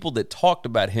were people that talked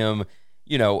about him,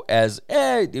 as,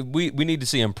 we need to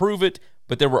see him prove it.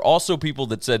 But there were also people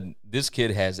that said this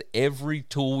kid has every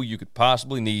tool you could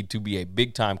possibly need to be a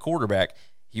big-time quarterback.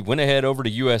 He went ahead over to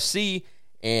USC,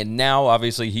 and now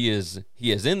obviously he is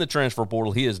in the transfer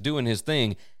portal. He is doing his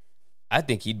thing. I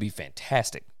think he'd be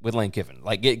fantastic with Lane Kiffin.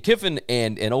 Like Kiffin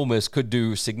and Ole Miss could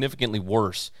do significantly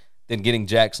worse than getting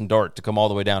Jackson Dart to come all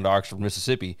the way down to Oxford,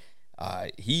 Mississippi.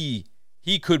 He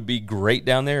could be great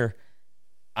down there.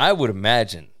 I would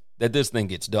imagine that this thing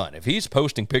gets done. If he's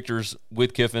posting pictures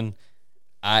with Kiffin,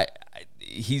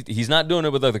 he's not doing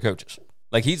it with other coaches.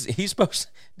 Like he's supposed.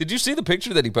 Did you see the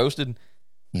picture that he posted?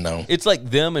 No. It's like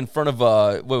them in front of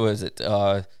what was it?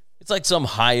 It's like some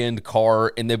high end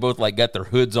car, and they both like got their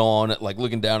hoods on, like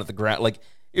looking down at the ground. Like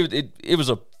it was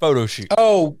a photo shoot.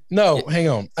 Oh no, hang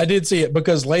on. I did see it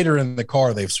because later in the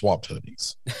car they've swapped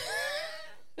hoodies.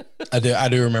 I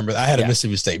do remember that. I had a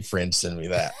Mississippi State friend send me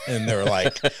that, and they're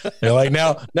like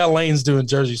now Lane's doing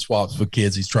jersey swaps with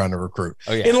kids he's trying to recruit.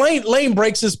 Oh, yeah. And Lane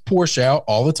breaks his Porsche out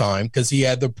all the time because he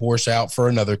had the Porsche out for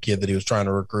another kid that he was trying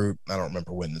to recruit. I don't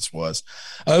remember when this was.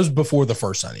 It was before the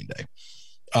first signing day.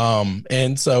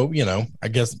 And so I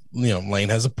guess Lane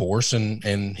has a Porsche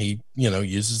and he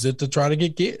uses it to try to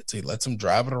get kids. He lets them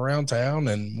drive it around town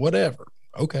and whatever.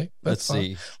 Okay, let's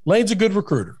see. Lane's a good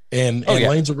recruiter, and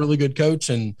Lane's a really good coach,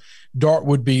 and Dart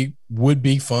would be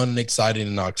fun and exciting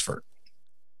in Oxford.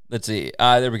 Let's see.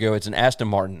 There we go. It's an Aston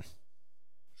Martin.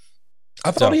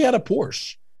 I thought he had a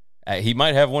Porsche. He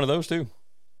might have one of those too.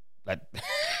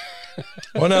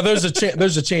 Well, no, there's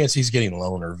a chance he's getting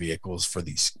loaner vehicles for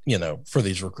these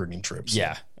recruiting trips.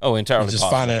 Yeah. Oh, entirely.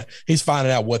 He's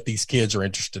finding out what these kids are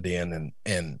interested in,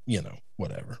 and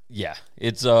whatever. Yeah,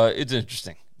 it's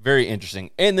interesting. Very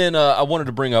interesting. And then I wanted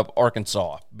to bring up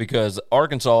Arkansas because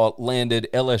Arkansas landed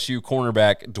LSU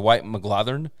cornerback Dwight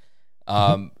McGlothern,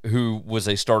 who was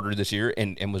a starter this year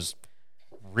and was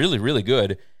really, really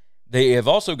good. They have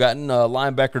also gotten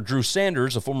linebacker Drew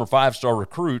Sanders, a former 5-star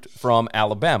recruit from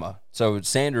Alabama. So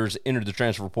Sanders entered the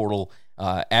transfer portal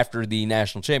after the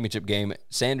national championship game.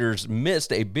 Sanders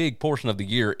missed a big portion of the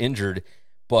year injured,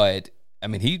 but, I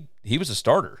mean, he was a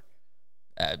starter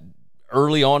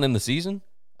early on in the season.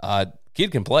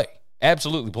 Kid can play,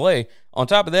 absolutely play. On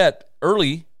top of that,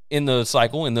 early in the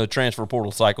cycle, in the transfer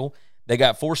portal cycle, they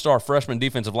got 4-star freshman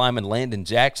defensive lineman Landon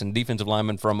Jackson, defensive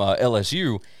lineman from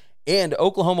LSU, and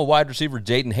Oklahoma wide receiver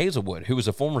Jaden Hazelwood, who was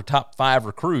a former top 5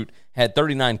 recruit, had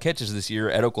 39 catches this year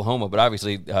at Oklahoma, but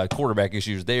obviously quarterback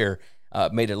issues there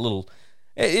made it a little.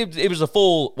 It was a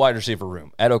full wide receiver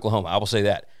room at Oklahoma. I will say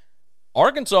that.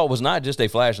 Arkansas was not just a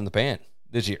flash in the pan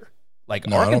this year.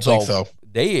 No, Arkansas, I don't think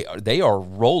so. They are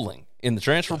rolling in the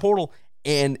transfer portal,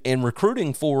 and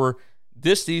recruiting for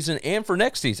this season and for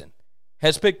next season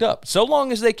has picked up. So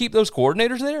long as they keep those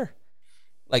coordinators there,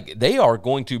 they are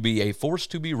going to be a force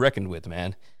to be reckoned with,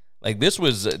 man. This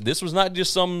was not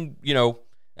just some,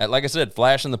 like I said,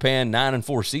 flash in the pan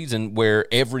 9-4 season where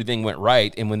everything went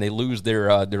right, and when they lose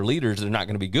their leaders, they're not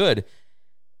going to be good.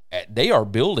 They are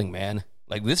building, man.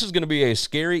 This is going to be a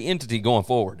scary entity going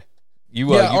forward.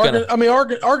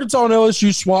 Arkansas and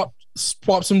LSU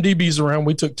swapped some DBs around.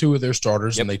 We took 2 of their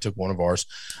starters, and they took 1 of ours.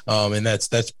 And that's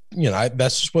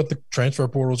just what the transfer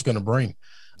portal is going to bring.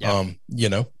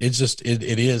 Yeah. It's just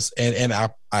it is. And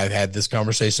I've had this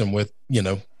conversation with,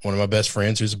 one of my best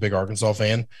friends who's a big Arkansas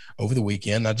fan over the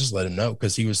weekend. I just let him know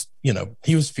because he was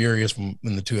furious when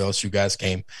the two LSU guys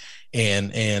came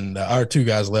and our two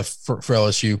guys left for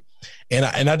LSU. And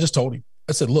I just told him,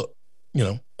 I said, look,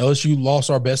 LSU lost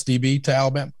our best DB to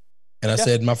Alabama. And I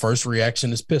said, my first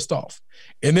reaction is pissed off.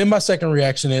 And then my second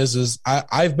reaction is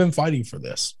I've been fighting for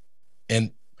this.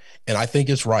 And I think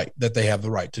it's right that they have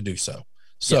the right to do so.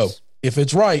 So if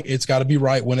it's right, it's got to be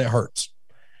right when it hurts.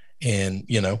 And,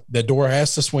 the door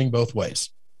has to swing both ways.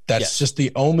 That's just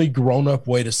the only grown-up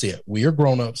way to see it. We are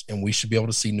grown-ups, and we should be able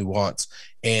to see nuance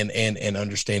and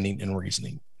understanding and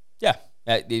reasoning. Yeah.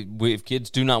 If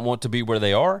kids do not want to be where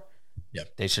they are,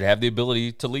 they should have the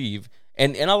ability to leave.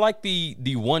 And I like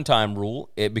the one-time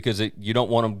rule because you don't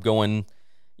want them going,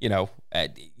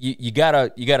 you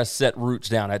gotta set roots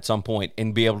down at some point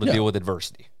and be able to deal with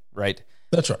adversity, right?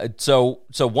 That's right. So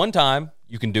one time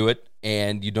you can do it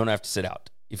and you don't have to sit out.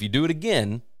 If you do it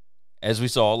again, as we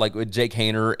saw, like with Jake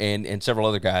Haener and several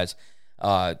other guys,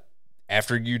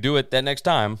 after you do it that next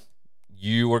time,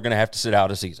 you are going to have to sit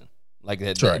out a season, like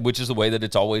that, right. Which is the way that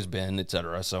it's always been, et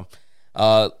cetera. So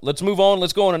let's move on.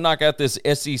 Let's go on and knock out this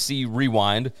SEC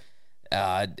rewind.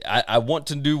 I want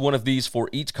to do one of these for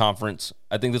each conference.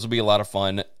 I think this will be a lot of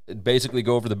fun. Basically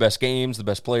go over the best games, the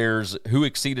best players, who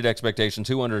exceeded expectations,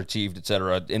 who underachieved, et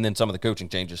cetera, and then some of the coaching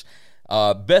changes.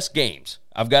 Best games.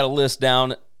 I've got a list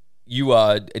down. You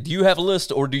do you have a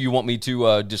list, or do you want me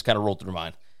to just kind of roll through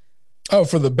mine? Oh,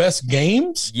 for the best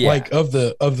games, like of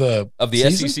the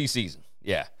season? SEC season.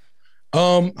 Yeah.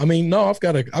 No, I've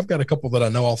got a couple that I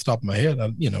know off the top of my head.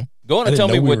 Go on and tell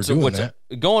me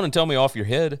go on and tell me off your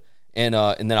head, and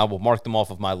then I will mark them off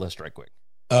of my list right quick.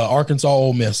 Arkansas,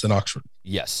 Ole Miss, and Oxford.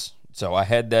 Yes. So I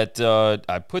had that.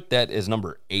 I put that as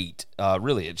number 8.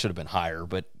 Really, it should have been higher,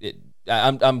 but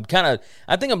I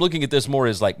think I'm looking at this more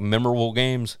as like memorable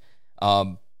games.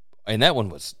 And that one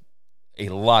was a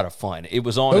lot of fun. It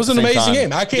was on. It was an amazing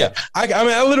game.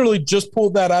 I literally just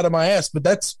pulled that out of my ass, but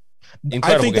that's.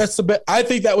 Incredible I think game. That's the best. I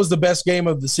think that was the best game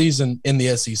of the season in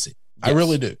the SEC. Yes. I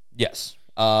really do. Yes.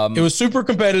 It was super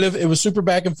competitive. It was super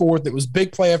back and forth. It was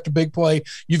big play after big play.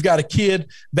 You've got a kid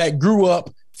that grew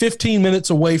up 15 minutes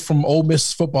away from Ole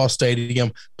Miss football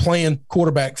stadium playing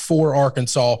quarterback for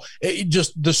Arkansas. It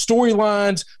just the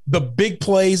storylines, the big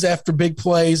plays after big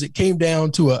plays. It came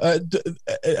down to a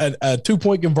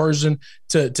 2-point conversion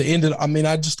to end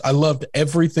it. I loved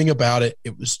everything about it.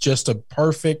 It was just a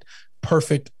perfect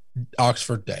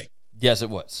Oxford day. Yes, it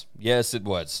was.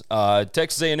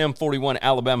 Texas A&M 41,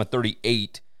 Alabama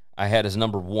 38. I had as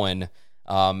number 1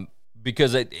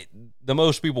 because the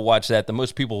most people watch that. The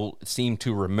most people seem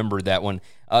to remember that one.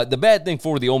 The bad thing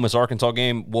for the Ole Miss Arkansas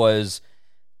game was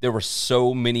there were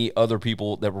so many other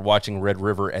people that were watching Red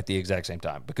River at the exact same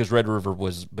time because Red River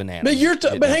was bananas.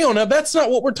 But hang on now, that's not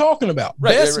what we're talking about.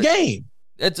 Right, best game.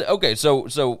 It's okay.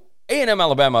 So A&M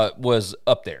Alabama was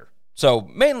up there. So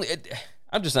mainly,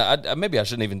 I'm just not. Maybe I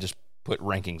shouldn't even just put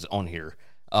rankings on here.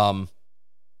 But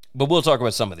we'll talk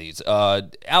about some of these.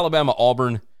 Alabama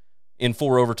Auburn in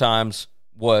 4 overtimes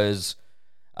was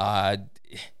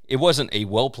it wasn't a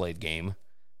well played game,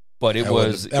 but it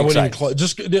was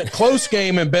close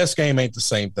game and best game ain't the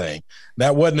same thing.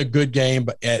 That wasn't a good game,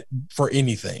 but for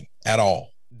anything at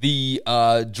all. The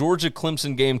Georgia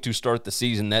Clemson game to start the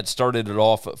season, that started it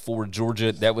off for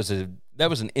Georgia. That was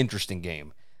an interesting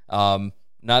game.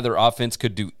 Neither offense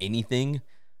could do anything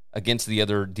against the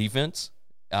other defense.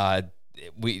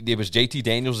 It was JT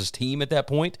Daniels' team at that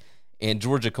point, and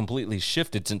Georgia completely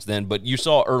shifted since then. But you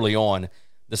saw early on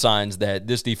the signs that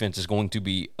this defense is going to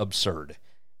be absurd.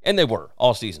 And they were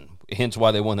all season, hence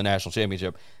why they won the national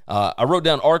championship. I wrote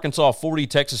down Arkansas 40,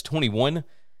 Texas 21.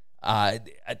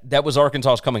 That was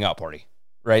Arkansas's coming out party,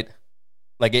 right?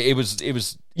 Like it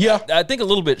was. Yeah. I think a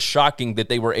little bit shocking that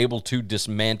they were able to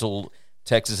dismantle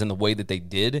Texas in the way that they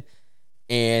did.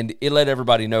 And it let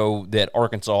everybody know that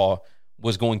Arkansas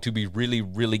was going to be really,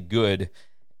 really good.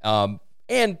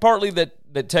 And partly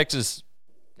that Texas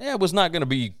was not going to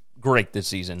be great this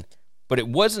season. But it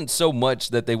wasn't so much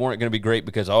that they weren't going to be great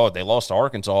because, they lost to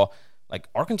Arkansas. Like,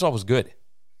 Arkansas was good.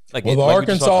 The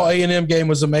Arkansas A&M game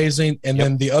was amazing. And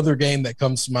then the other game that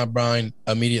comes to my mind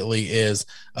immediately is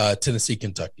Tennessee,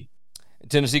 Kentucky.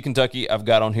 Tennessee, Kentucky, I've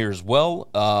got on here as well.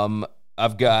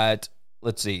 I've got,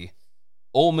 let's see,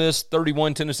 Ole Miss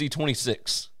 31, Tennessee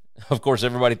 26. Of course,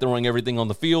 everybody throwing everything on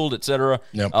the field, et cetera.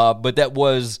 Yep. But that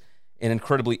was an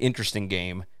incredibly interesting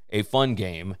game, a fun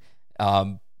game.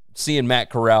 Seeing Matt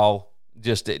Corral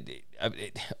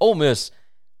Ole Miss,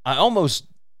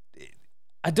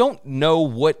 I don't know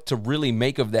what to really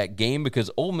make of that game because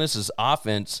Ole Miss's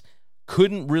offense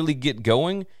couldn't really get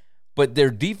going, but their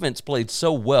defense played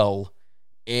so well,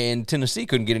 and Tennessee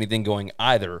couldn't get anything going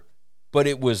either. But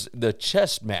it was the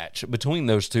chess match between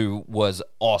those two was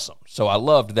awesome. So I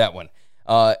loved that one.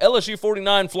 LSU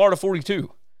 49, Florida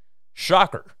 42.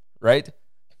 Shocker, right?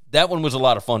 That one was a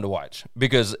lot of fun to watch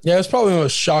because it's probably the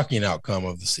most shocking outcome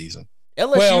of the season.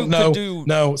 LSU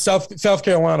no. South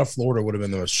Carolina, Florida would have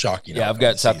been the most shocking. Yeah, I've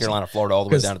got South Carolina, Florida all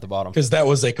the way down at the bottom because that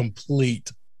was a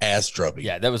complete ass drubbing.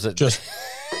 Yeah, that was just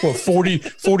 40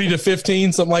 to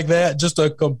 15, something like that. Just a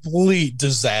complete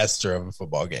disaster of a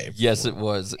football game. Yes, it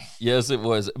was.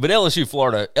 But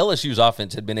LSU's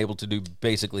offense had been able to do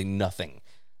basically nothing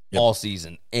all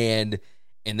season, and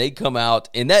they come out,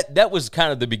 and that was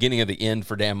kind of the beginning of the end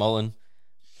for Dan Mullen.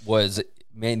 Was,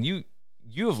 man, you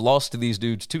have lost to these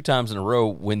dudes 2 times in a row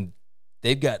when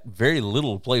they've got very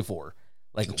little to play for.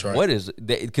 Like, right. What is –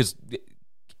 because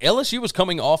LSU was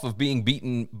coming off of being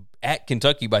beaten at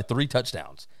Kentucky by 3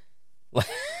 touchdowns. Like,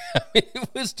 I mean, it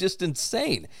was just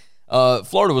insane.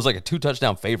 Florida was like a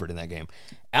 2-touchdown favorite in that game.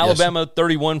 Alabama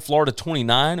 31, Florida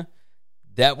 29.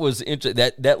 That was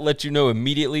that lets you know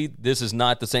immediately this is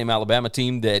not the same Alabama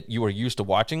team that you are used to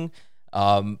watching.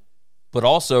 But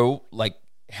also, like,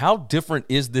 how different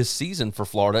is this season for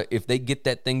Florida if they get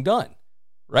that thing done,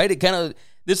 right?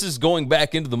 This is going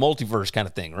back into the multiverse kind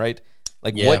of thing, right?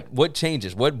 Like, what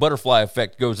changes? What butterfly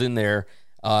effect goes in there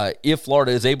if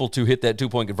Florida is able to hit that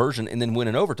 2-point conversion and then win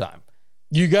in overtime?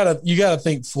 You gotta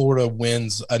think Florida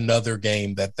wins another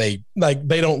game that they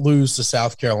don't lose to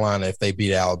South Carolina if they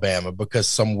beat Alabama because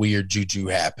some weird juju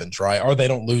happens, right? Or they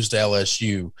don't lose to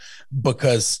LSU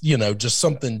because, just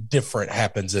something different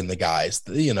happens in the guys,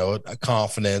 a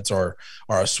confidence or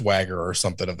a swagger or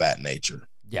something of that nature.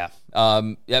 Yeah. I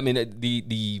mean,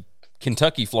 the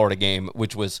Kentucky-Florida game,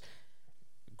 which was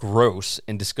gross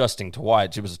and disgusting to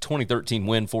watch. It was a 2013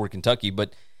 win for Kentucky,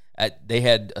 but they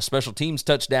had a special teams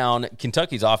touchdown.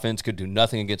 Kentucky's offense could do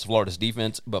nothing against Florida's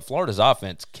defense, but Florida's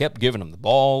offense kept giving them the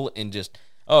ball and just,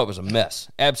 it was a mess,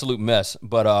 absolute mess.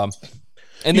 But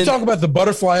and you talk about the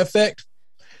butterfly effect.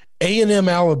 A&M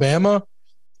Alabama.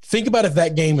 Think about if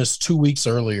that game is 2 weeks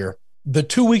earlier. The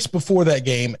 2 weeks before that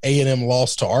game, A&M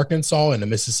lost to Arkansas and to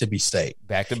Mississippi State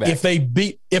back to back. If they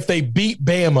beat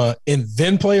Bama and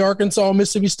then play Arkansas and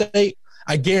Mississippi State,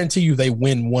 I guarantee you they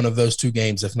win one of those 2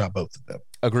 games, if not both of them.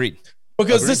 Agreed.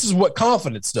 Because this is what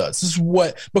confidence does.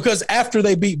 Because after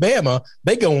they beat Bama,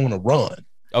 they go on a run.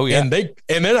 Oh yeah, and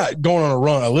they're not going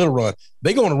on a little run.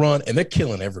 They go on a run and they're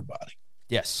killing everybody.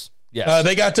 Yes.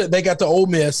 They got to Ole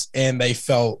Miss and they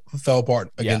fell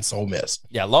apart against Ole Miss.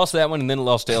 Yeah, lost that one and then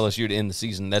lost to LSU to end the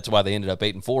season. That's why they ended up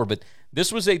 8-4. But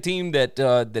this was a team that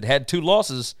had 2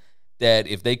 losses. That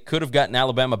if they could have gotten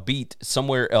Alabama beat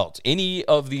somewhere else, any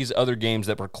of these other games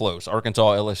that were close,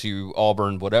 Arkansas, LSU,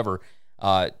 Auburn, whatever,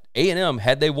 A&M,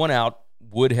 had they won out,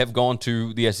 would have gone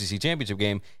to the SEC championship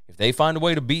game. If they find a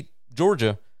way to beat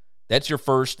Georgia, that's your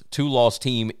first 2-loss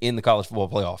team in the college football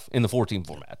playoff in the 4-team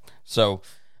format. So,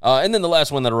 and then the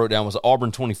last one that I wrote down was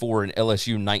Auburn 24 and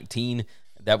LSU 19.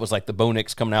 That was like the Bo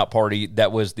Nix coming out party.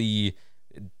 That was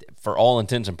for all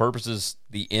intents and purposes,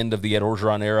 the end of the Ed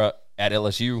Orgeron era at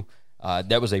LSU.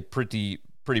 That was a pretty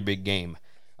big game.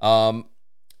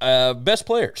 Best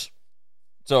players.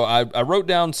 So I wrote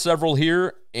down several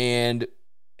here, and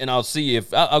I'll see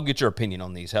if I'll get your opinion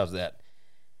on these. How's that?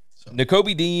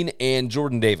 Nakobe Dean and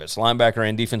Jordan Davis, linebacker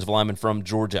and defensive lineman from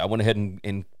Georgia. I went ahead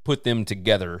and put them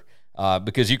together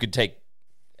because you could take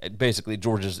basically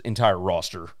Georgia's entire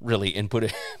roster really and put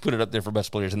it up there for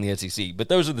best players in the SEC. But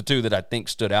those are the 2 that I think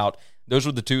stood out. Those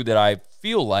were the 2 that I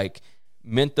feel like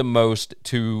meant the most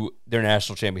to their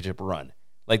national championship run.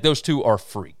 Like, those 2 are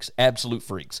freaks, absolute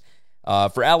freaks.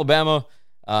 For Alabama,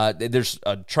 there's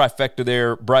a trifecta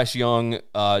there: Bryce Young,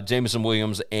 Jameson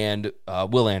Williams, and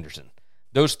Will Anderson.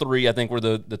 Those 3, I think, were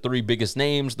the 3 biggest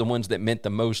names, the ones that meant the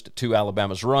most to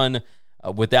Alabama's run.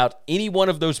 Without any one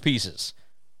of those pieces,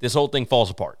 this whole thing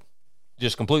falls apart.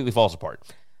 Just completely falls apart.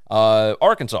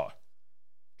 Arkansas,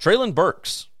 Treylon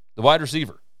Burks, the wide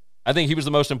receiver. I think he was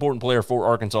the most important player for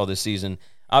Arkansas this season.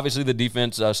 Obviously, the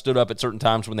defense stood up at certain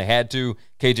times when they had to.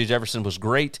 KJ Jefferson was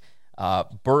great.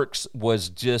 Burks was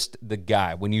just the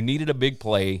guy. When you needed a big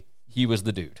play, he was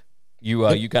the dude.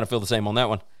 You kind of feel the same on that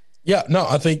one? Yeah, no,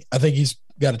 I think he's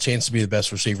got a chance to be the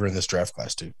best receiver in this draft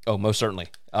class too. Oh, most certainly.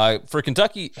 For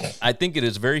Kentucky, I think it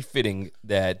is very fitting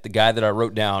that the guy that I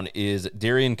wrote down is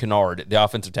Darian Kennard, the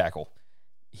offensive tackle.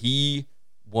 He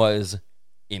was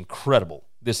incredible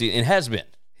this season and has been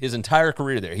his entire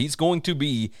career there. He's going to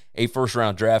be a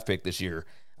first-round draft pick this year.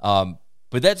 But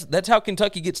that's how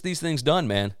Kentucky gets these things done,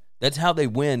 man. That's how they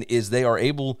win, is they are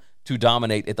able to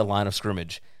dominate at the line of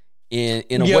scrimmage in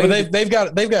a yeah, way. They've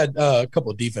got a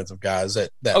couple of defensive guys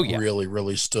that really,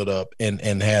 really stood up and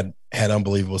had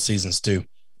unbelievable seasons too.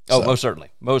 Oh, most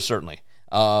certainly.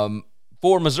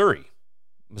 For Missouri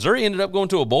ended up going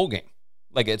to a bowl game.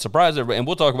 Like, it surprised everybody, and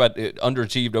we'll talk about it,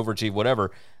 underachieved, overachieved,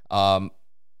 whatever.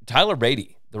 Tyler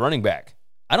Beatty, the running back,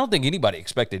 I don't think anybody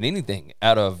expected anything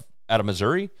out of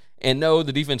Missouri. And no,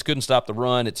 the defense couldn't stop the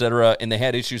run, et cetera, and they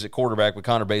had issues at quarterback with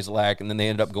Connor Bazelak, and then they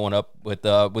ended up going up with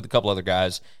a couple other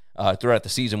guys throughout the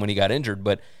season when he got injured.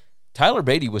 But Tyler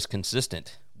Beatty was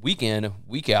consistent week in,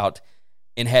 week out,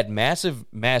 and had massive,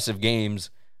 massive games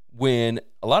when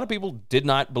a lot of people did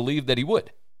not believe that he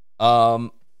would.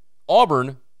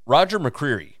 Auburn, Roger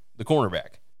McCreary, the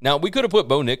cornerback. Now, we could have put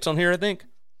Bo Nix on here, I think,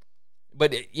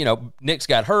 but, Nix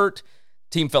got hurt,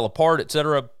 team fell apart, et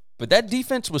cetera. But that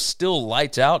defense was still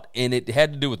lights out, and it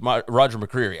had to do with Roger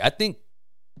McCreary. I think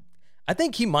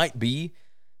he might be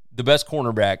the best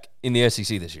cornerback in the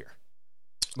SEC this year.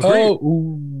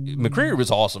 McCreary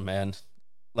was awesome, man.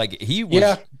 Like, he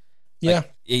was. Yeah.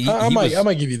 I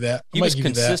might give you that. He was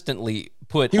consistently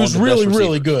put. He was really,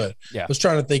 really good. Yeah. I was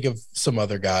trying to think of some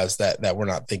other guys that we're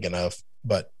not thinking of,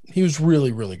 but he was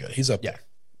really, really good. He's up there.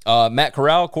 Matt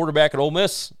Corral, quarterback at Ole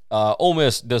Miss. Ole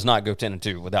Miss does not go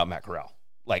 10-2 without Matt Corral.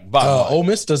 Like, Ole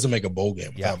Miss doesn't make a bowl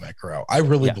game without Matt Corral. I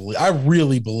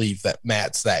really believe that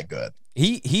Matt's that good.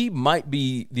 He might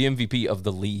be the MVP of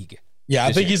the league. Yeah,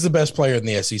 I think he's the best player in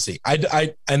the SEC.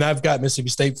 I've got Mississippi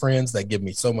State friends that give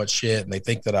me so much shit, and they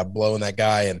think that I'm blowing that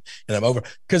guy and I'm over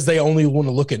because they only want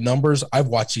to look at numbers. I've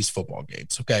watched these football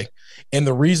games, okay? And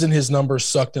the reason his numbers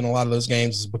sucked in a lot of those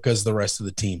games is because the rest of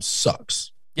the team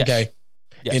sucks, okay?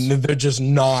 Yes. And they're just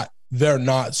not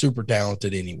super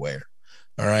talented anywhere,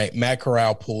 all right? Matt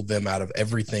Corral pulled them out of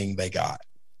everything they got.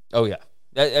 Oh, yeah.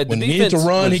 When he needed to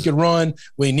run, he could run.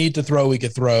 When he needed to throw, he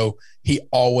could throw. He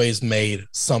always made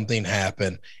something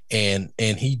happen, and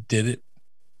he did it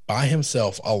by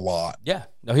himself a lot. Yeah.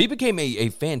 No, he became a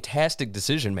fantastic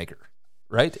decision maker,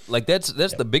 right? Like, that's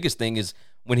the biggest thing is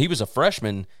when he was a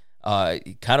freshman,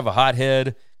 kind of a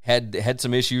hothead, had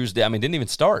some issues. I mean, didn't even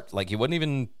start. Like, he wasn't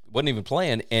even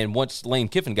playing. And once Lane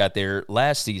Kiffin got there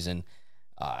last season,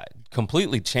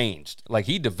 completely changed. Like,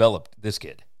 he developed this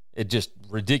kid. It just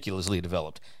ridiculously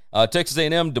developed. Texas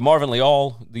A&M, DeMarvin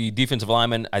Leal, the defensive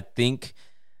lineman. I think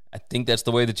that's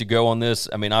the way that you go on this.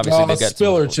 I mean, obviously they got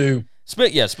Spiller too.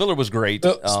 Spiller was great.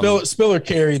 Spiller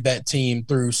carried that team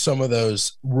through some of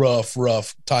those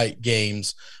rough, tight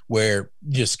games where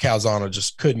just Calzano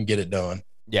just couldn't get it done.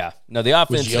 Yeah, no, the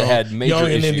offense had major young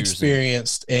and issues.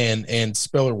 Inexperienced, and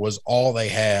Spiller was all they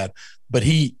had. But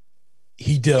he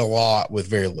did a lot with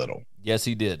very little. Yes,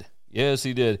 he did.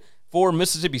 For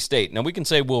Mississippi State, now we can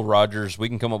say Will Rogers. We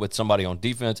can come up with somebody on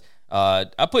defense.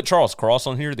 I put Charles Cross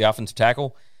on here, the offensive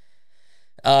tackle.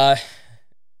 Now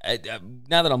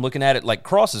that I'm looking at it, like,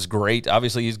 Cross is great.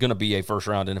 Obviously, he's going to be a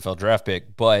first-round NFL draft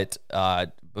pick, but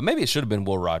maybe it should have been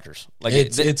Will Rogers. Like,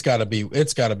 it's got to be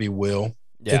Will.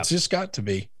 Yeah. It's just got to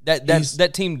be.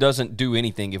 That team doesn't do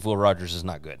anything if Will Rogers is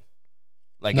not good.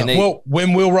 Like, no,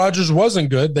 when Will Rogers wasn't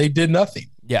good, they did nothing.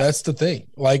 Yeah, that's the thing.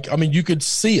 Like, I mean, you could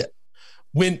see it.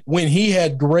 When he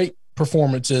had great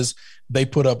performances, they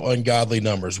put up ungodly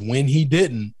numbers. When he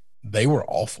didn't, they were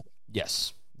awful.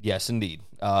 Yes, indeed.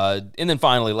 And then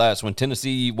finally, when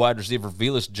Tennessee wide receiver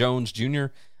Velus Jones Jr.,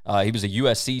 he was a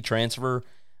USC transfer,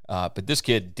 but this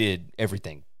kid did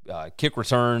everything. Kick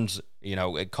returns,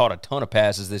 it caught a ton of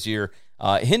passes this year.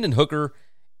 Hendon Hooker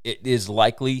is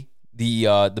likely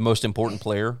the most important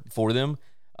player for them.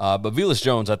 But Velus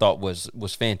Jones, I thought,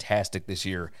 was fantastic this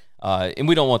year. And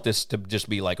we don't want this to just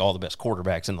be like all the best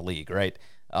quarterbacks in the league, right?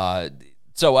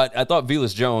 So I thought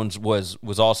Velus Jones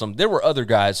was awesome. There were other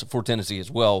guys for Tennessee as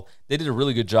well. They did a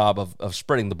really good job of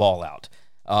spreading the ball out.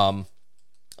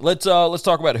 Let's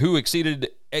talk about who exceeded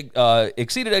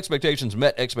expectations,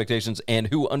 met expectations, and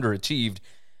who underachieved.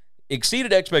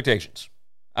 Exceeded expectations.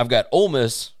 I've got Ole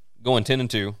Miss going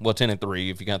 10-2, well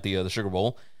 10-3 if you got the Sugar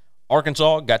Bowl.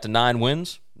 Arkansas got to 9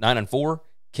 wins, 9-4.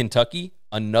 Kentucky,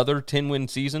 another 10-win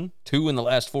season, 2 in the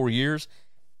last 4 years.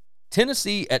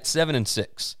 Tennessee at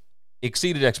 7-6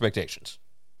 exceeded expectations.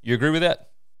 You agree with that?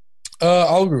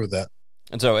 I'll agree with that.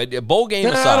 And so, a bowl game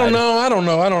aside, I don't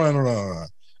know.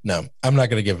 No, I'm not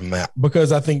going to give them that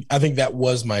because I think that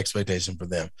was my expectation for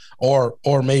them, or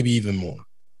maybe even more.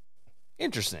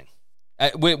 Interesting.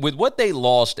 With what they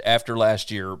lost after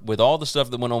last year, with all the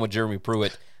stuff that went on with Jeremy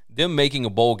Pruitt, them making a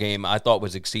bowl game, I thought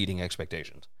was exceeding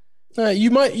expectations.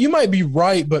 You might be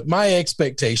right, but my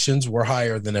expectations were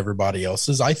higher than everybody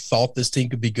else's. I thought this team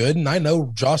could be good, and I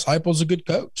know Josh Heupel's a good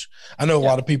coach. I know a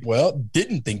lot of people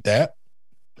didn't think that.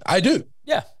 I do.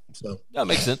 Yeah. So that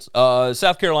makes sense.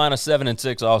 South Carolina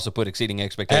 7-6 also put exceeding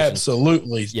expectations.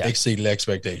 Absolutely exceeded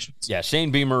expectations. Yeah, Shane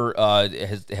Beamer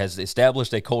has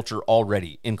established a culture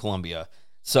already in Columbia.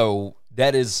 So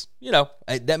that is,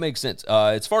 that makes sense.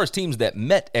 As far as teams that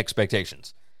met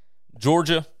expectations,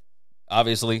 Georgia,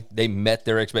 obviously, they met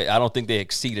their expectations. I don't think they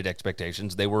exceeded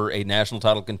expectations. They were a national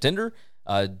title contender.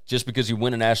 Just because you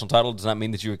win a national title does not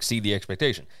mean that you exceed the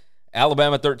expectation.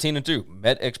 Alabama 13-2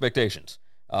 met expectations.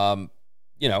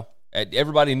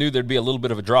 Everybody knew there'd be a little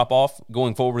bit of a drop-off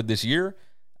going forward this year.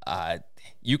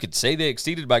 You could say they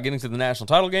exceeded by getting to the national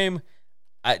title game.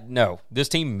 No, this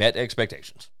team met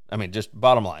expectations. I mean, just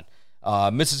bottom line.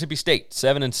 Mississippi State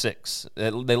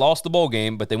 7-6. They lost the bowl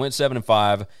game, but they went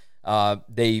 7-5.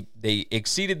 They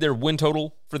exceeded their win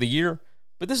total for the year,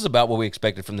 but this is about what we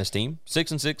expected from this team.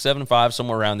 6-6, 7-5,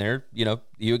 somewhere around there.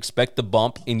 You expect the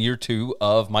bump in year 2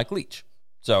 of Mike Leach.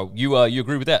 So you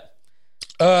agree with that?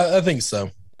 I think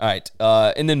so. All right.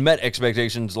 And then met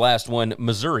expectations. Last one,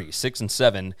 Missouri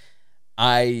 6-7.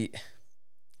 I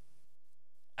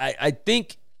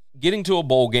think getting to a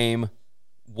bowl game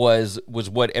was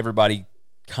what everybody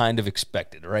kind of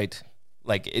expected, right?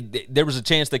 Like there was a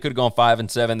chance they could have gone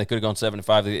 5-7, they could have gone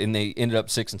 7-5, and they ended up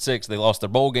 6-6. They lost their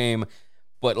bowl game,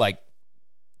 but like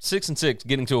 6-6,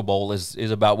 getting to a bowl is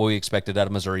about what we expected out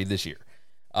of Missouri this year.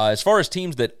 As far as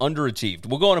teams that underachieved,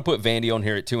 we'll go on and put Vandy on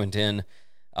here at 2-10.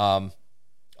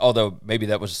 Although maybe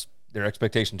that was their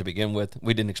expectation to begin with,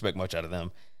 we didn't expect much out of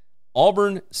them.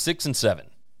 Auburn 6-7.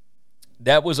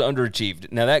 That was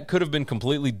underachieved. Now that could have been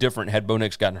completely different had Bo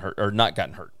Nix gotten hurt or not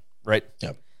gotten hurt, right?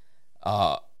 Yep.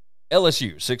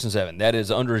 LSU 6-7. That is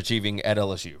underachieving at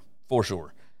LSU for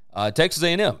sure. Texas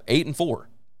A&M 8-4.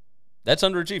 That's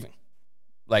underachieving.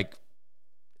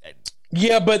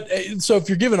 Yeah, but so if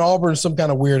you're giving Auburn some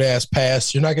kind of weird ass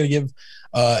pass, you're not going to give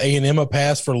A&M a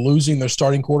pass for losing their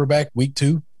starting quarterback week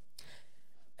 2.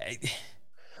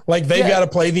 Like they've got to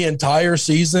play the entire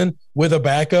season with a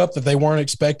backup that they weren't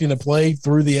expecting to play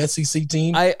through the SEC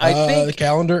team I think, the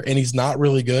calendar, and he's not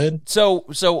really good. So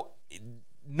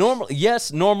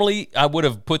normally I would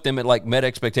have put them at like met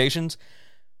expectations,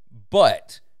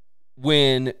 but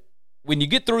when you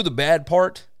get through the bad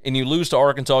part and you lose to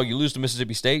Arkansas, you lose to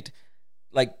Mississippi State,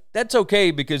 like that's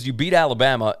okay because you beat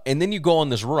Alabama and then you go on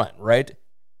this run, right?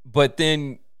 But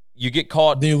then you get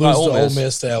caught then you lose to Ole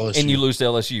Miss to LSU. And you lose to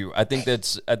LSU. I think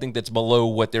that's below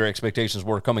what their expectations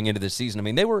were coming into this season. I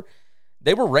mean, they were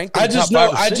ranked in the top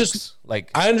 5 or 6.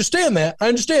 I understand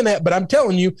that, but I'm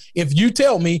telling you, if you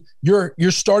tell me your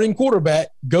starting quarterback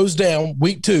goes down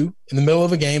week 2 in the middle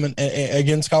of a game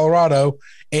against Colorado,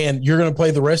 and you're going to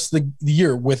play the rest of the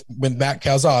year with Matt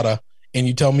Calzada, and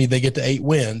you tell me they get to 8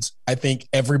 wins, I think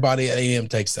everybody at A&M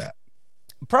takes that.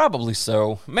 Probably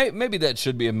so. Maybe that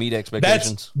should be a meet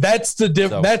expectations. That's the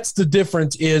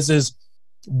difference. Is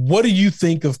what do you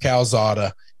think of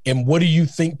Calzada, and what do you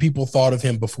think people thought of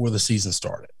him before the season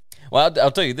started? Well,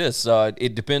 I'll tell you this.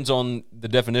 It depends on the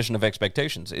definition of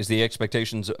expectations. Is the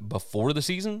expectations before the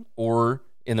season or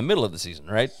in the middle of the season,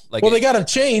 right? They got to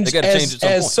change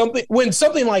as something when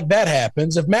something like that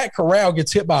happens. If Matt Corral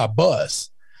gets hit by a bus,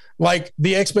 like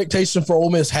the expectation for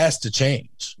Ole Miss has to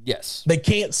change. Yes, they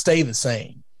can't stay the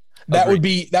same. That would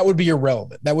be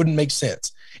irrelevant. That wouldn't make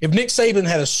sense. If Nick Saban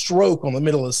had a stroke on the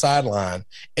middle of the sideline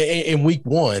in week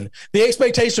 1, the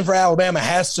expectation for Alabama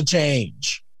has to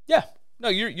change. Yeah, no,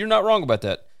 you're not wrong about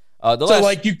that.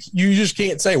 You just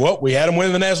can't say, well, we had them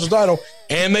win the national title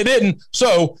and they didn't,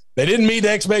 so they didn't meet the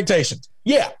expectations.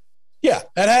 Yeah,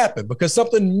 that happened because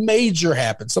something major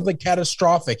happened, something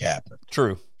catastrophic happened.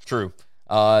 True.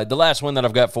 The last one that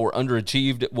I've got for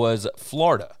underachieved was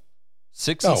Florida,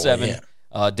 6-7.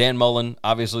 Yeah. Dan Mullen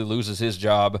obviously loses his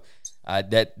job.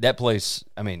 That place,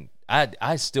 I mean,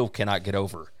 I still cannot get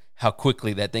over how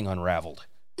quickly that thing unraveled.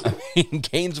 I mean,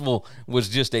 Gainesville was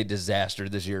just a disaster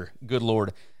this year. Good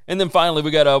Lord. And then finally,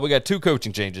 we got 2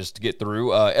 coaching changes to get through.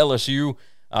 LSU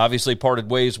obviously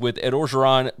parted ways with Ed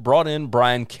Orgeron, brought in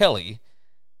Brian Kelly.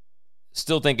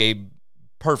 Still think a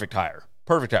perfect hire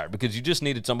because you just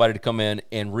needed somebody to come in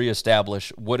and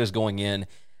reestablish what is going in.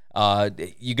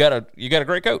 You got a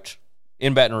great coach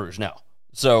in Baton Rouge now.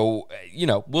 So,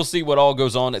 we'll see what all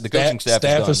goes on. The coaching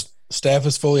staff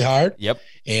is fully hired. Yep.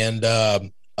 And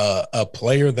a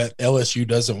player that LSU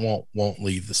doesn't want won't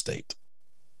leave the state.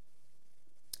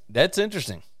 That's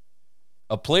interesting.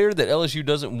 A player that LSU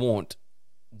doesn't want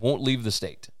won't leave the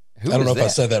state. I don't know if I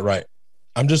said that right.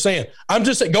 I'm just saying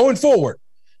going forward.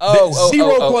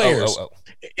 Zero players.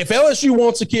 If LSU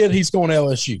wants a kid, he's going to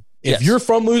LSU. If you're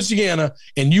from Louisiana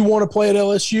and you want to play at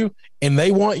LSU and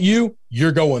they want you,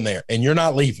 you're going there and you're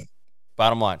not leaving.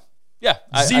 Bottom line. Yeah,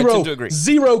 I tend to agree.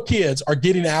 Zero kids are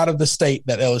getting out of the state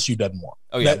that LSU doesn't want.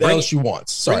 Oh, yeah. That LSU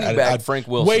wants. Sorry, I Frank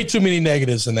Wilson. Way too many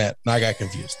negatives in that, and I got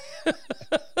confused.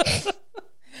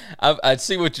 I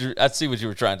see what you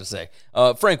were trying to say.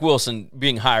 Frank Wilson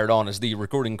being hired on as the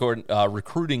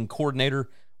recruiting coordinator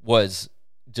was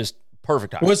just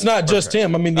perfect. Well, it's not just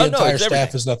him. I mean, the entire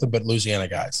staff is nothing but Louisiana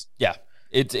guys. Yeah,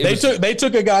 they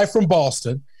took a guy from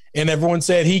Boston, and everyone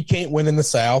said he can't win in the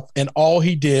South, and all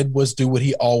he did was do what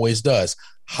he always does: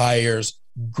 hires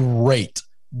great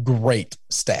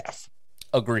staff.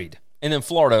 Agreed. And then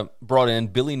Florida brought in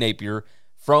Billy Napier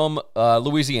from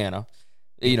Louisiana,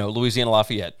 Louisiana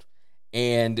Lafayette.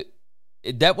 And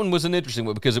that one was an interesting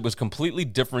one because it was completely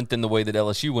different than the way that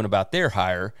LSU went about their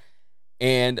hire.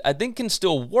 And I think can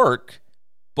still work,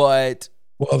 but...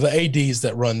 Well, the ADs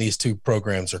that run these two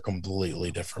programs are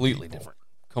completely different.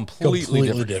 Completely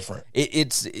different.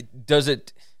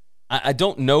 I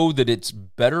don't know that it's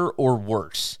better or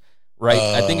worse, right?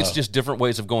 I think it's just different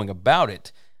ways of going about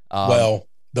it. Well,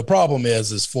 the problem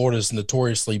is Florida's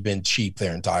notoriously been cheap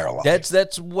their entire life.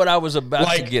 That's what I was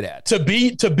about to get at. To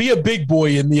be a big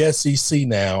boy in the SEC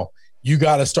now, you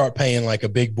got to start paying like a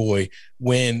big boy.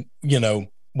 When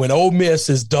Ole Miss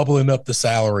is doubling up the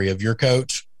salary of your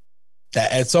coach,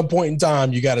 that at some point in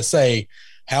time you got to say,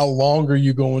 how long are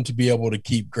you going to be able to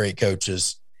keep great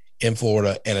coaches in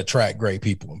Florida and attract great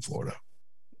people in Florida?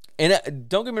 And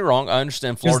don't get me wrong, I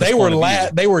understand Florida.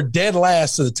 They were dead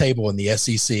last to the table in the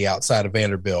SEC outside of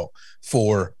Vanderbilt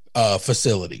for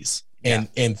facilities and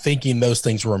thinking those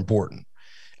things were important.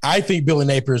 I think Billy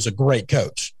Napier is a great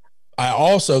coach. I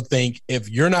also think if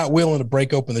you're not willing to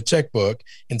break open the checkbook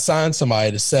and sign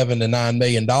somebody to $7 to $9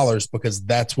 million because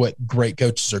that's what great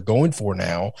coaches are going for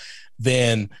now,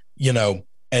 then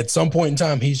at some point in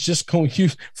time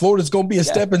Florida's going to be a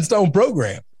stepping stone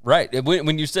program. Right.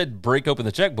 When you said break open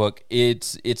the checkbook,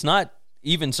 it's not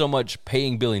even so much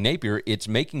paying Billy Napier, it's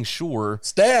making sure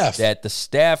that the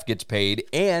staff gets paid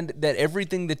and that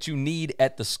everything that you need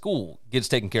at the school gets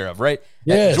taken care of, right?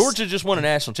 Yes. Georgia just won a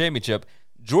national championship.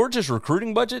 Georgia's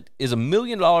recruiting budget is $1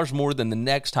 million more than the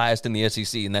next highest in the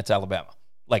SEC, and that's Alabama.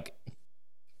 Like,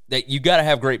 that you got to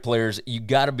have great players. You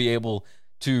got to be able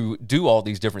to do all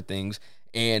these different things,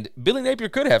 and Billy Napier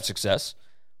could have success.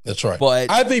 That's right.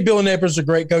 But I think Billy Napier's a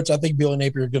great coach. I think Billy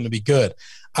Napier is going to be good.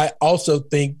 I also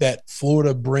think that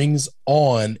Florida brings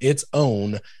on its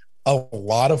own a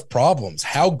lot of problems.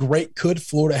 How great could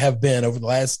Florida have been over the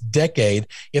last decade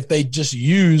if they just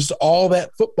used all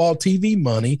that football TV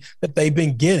money that they've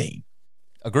been getting?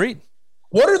 Agreed.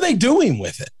 What are they doing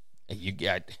with it?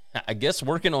 I guess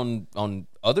working on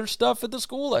other stuff at the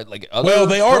school, they are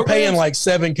programs? Paying like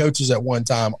 7 coaches at one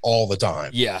time all the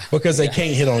time. Yeah, because they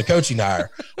can't hit on a coaching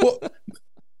hire. Well,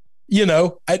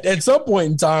 at some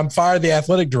point in time, fire the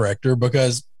athletic director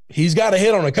because he's got to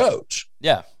hit on a coach.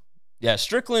 Yeah.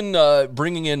 Strickland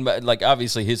bringing in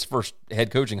obviously his first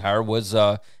head coaching hire was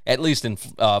at least in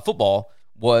football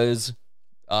was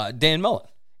Dan Mullen,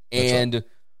 and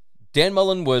Dan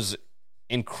Mullen was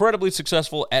incredibly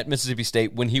successful at Mississippi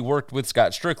State when he worked with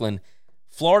Scott Strickland.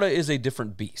 Florida is a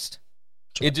different beast.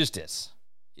 Sure. It just is.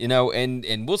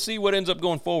 And we'll see what ends up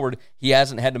going forward. He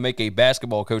hasn't had to make a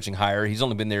basketball coaching hire. He's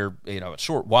only been there, a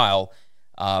short while.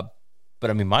 But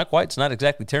I mean, Mike White's not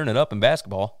exactly tearing it up in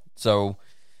basketball. So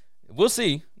we'll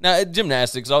see. Now,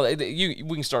 gymnastics, we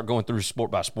can start going through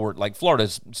sport by sport. Like,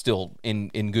 Florida's still in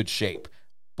good shape.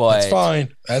 But that's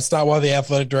fine. That's not why the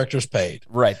athletic director's paid.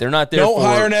 Right. They're not there. Don't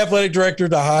hire an athletic director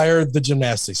to hire the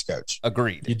gymnastics coach.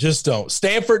 Agreed. You just don't.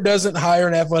 Stanford doesn't hire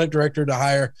an athletic director to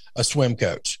hire a swim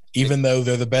coach, even though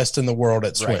they're the best in the world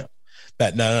at swim.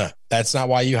 Right. No. That's not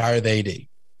why you hire the AD.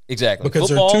 Exactly. Because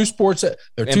there are two sports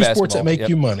that make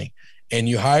you money. And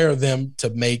you hire them to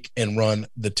make and run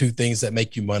the two things that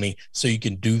make you money so you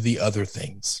can do the other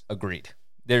things. Agreed.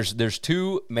 There's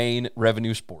 2 main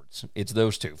revenue sports. It's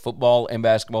those 2, football and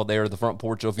basketball. They are the front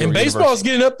porch of your university. And baseball is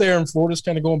getting up there, and Florida's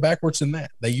kind of going backwards in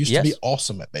that. They used to be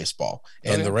awesome at baseball,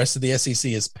 and the rest of the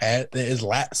SEC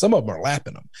some of them are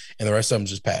lapping them, and the rest of them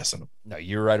just passing them. No,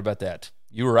 you're right about that.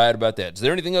 You were right about that. Is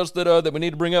there anything else that we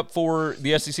need to bring up for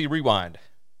the SEC Rewind?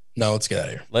 No, let's get out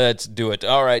of here. Let's do it.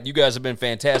 All right, you guys have been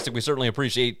fantastic. We certainly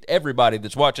appreciate everybody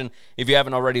that's watching. If you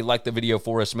haven't already, like the video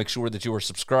for us. Make sure that you are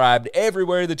subscribed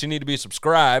everywhere that you need to be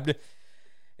subscribed.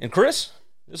 And Chris,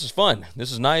 this is fun.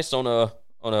 This is nice on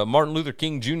a Martin Luther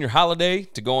King Jr. holiday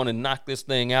to go on and knock this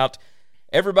thing out.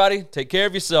 Everybody, take care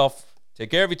of yourself, take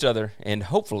care of each other, and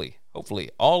hopefully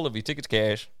all of your tickets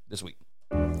cash this week.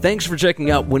 Thanks for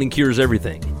checking out Winning Cures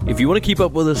Everything. If you want to keep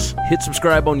up with us, hit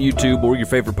subscribe on YouTube or your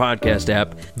favorite podcast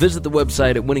app. Visit the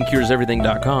website at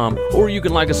winningcureseverything.com, or you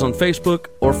can like us on Facebook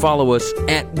or follow us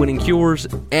at Winning Cures,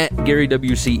 at Gary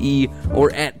WCE,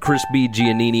 or at Chris B.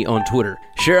 Giannini on Twitter.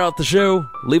 Share out the show,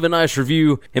 leave a nice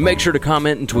review, and make sure to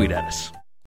comment and tweet at us.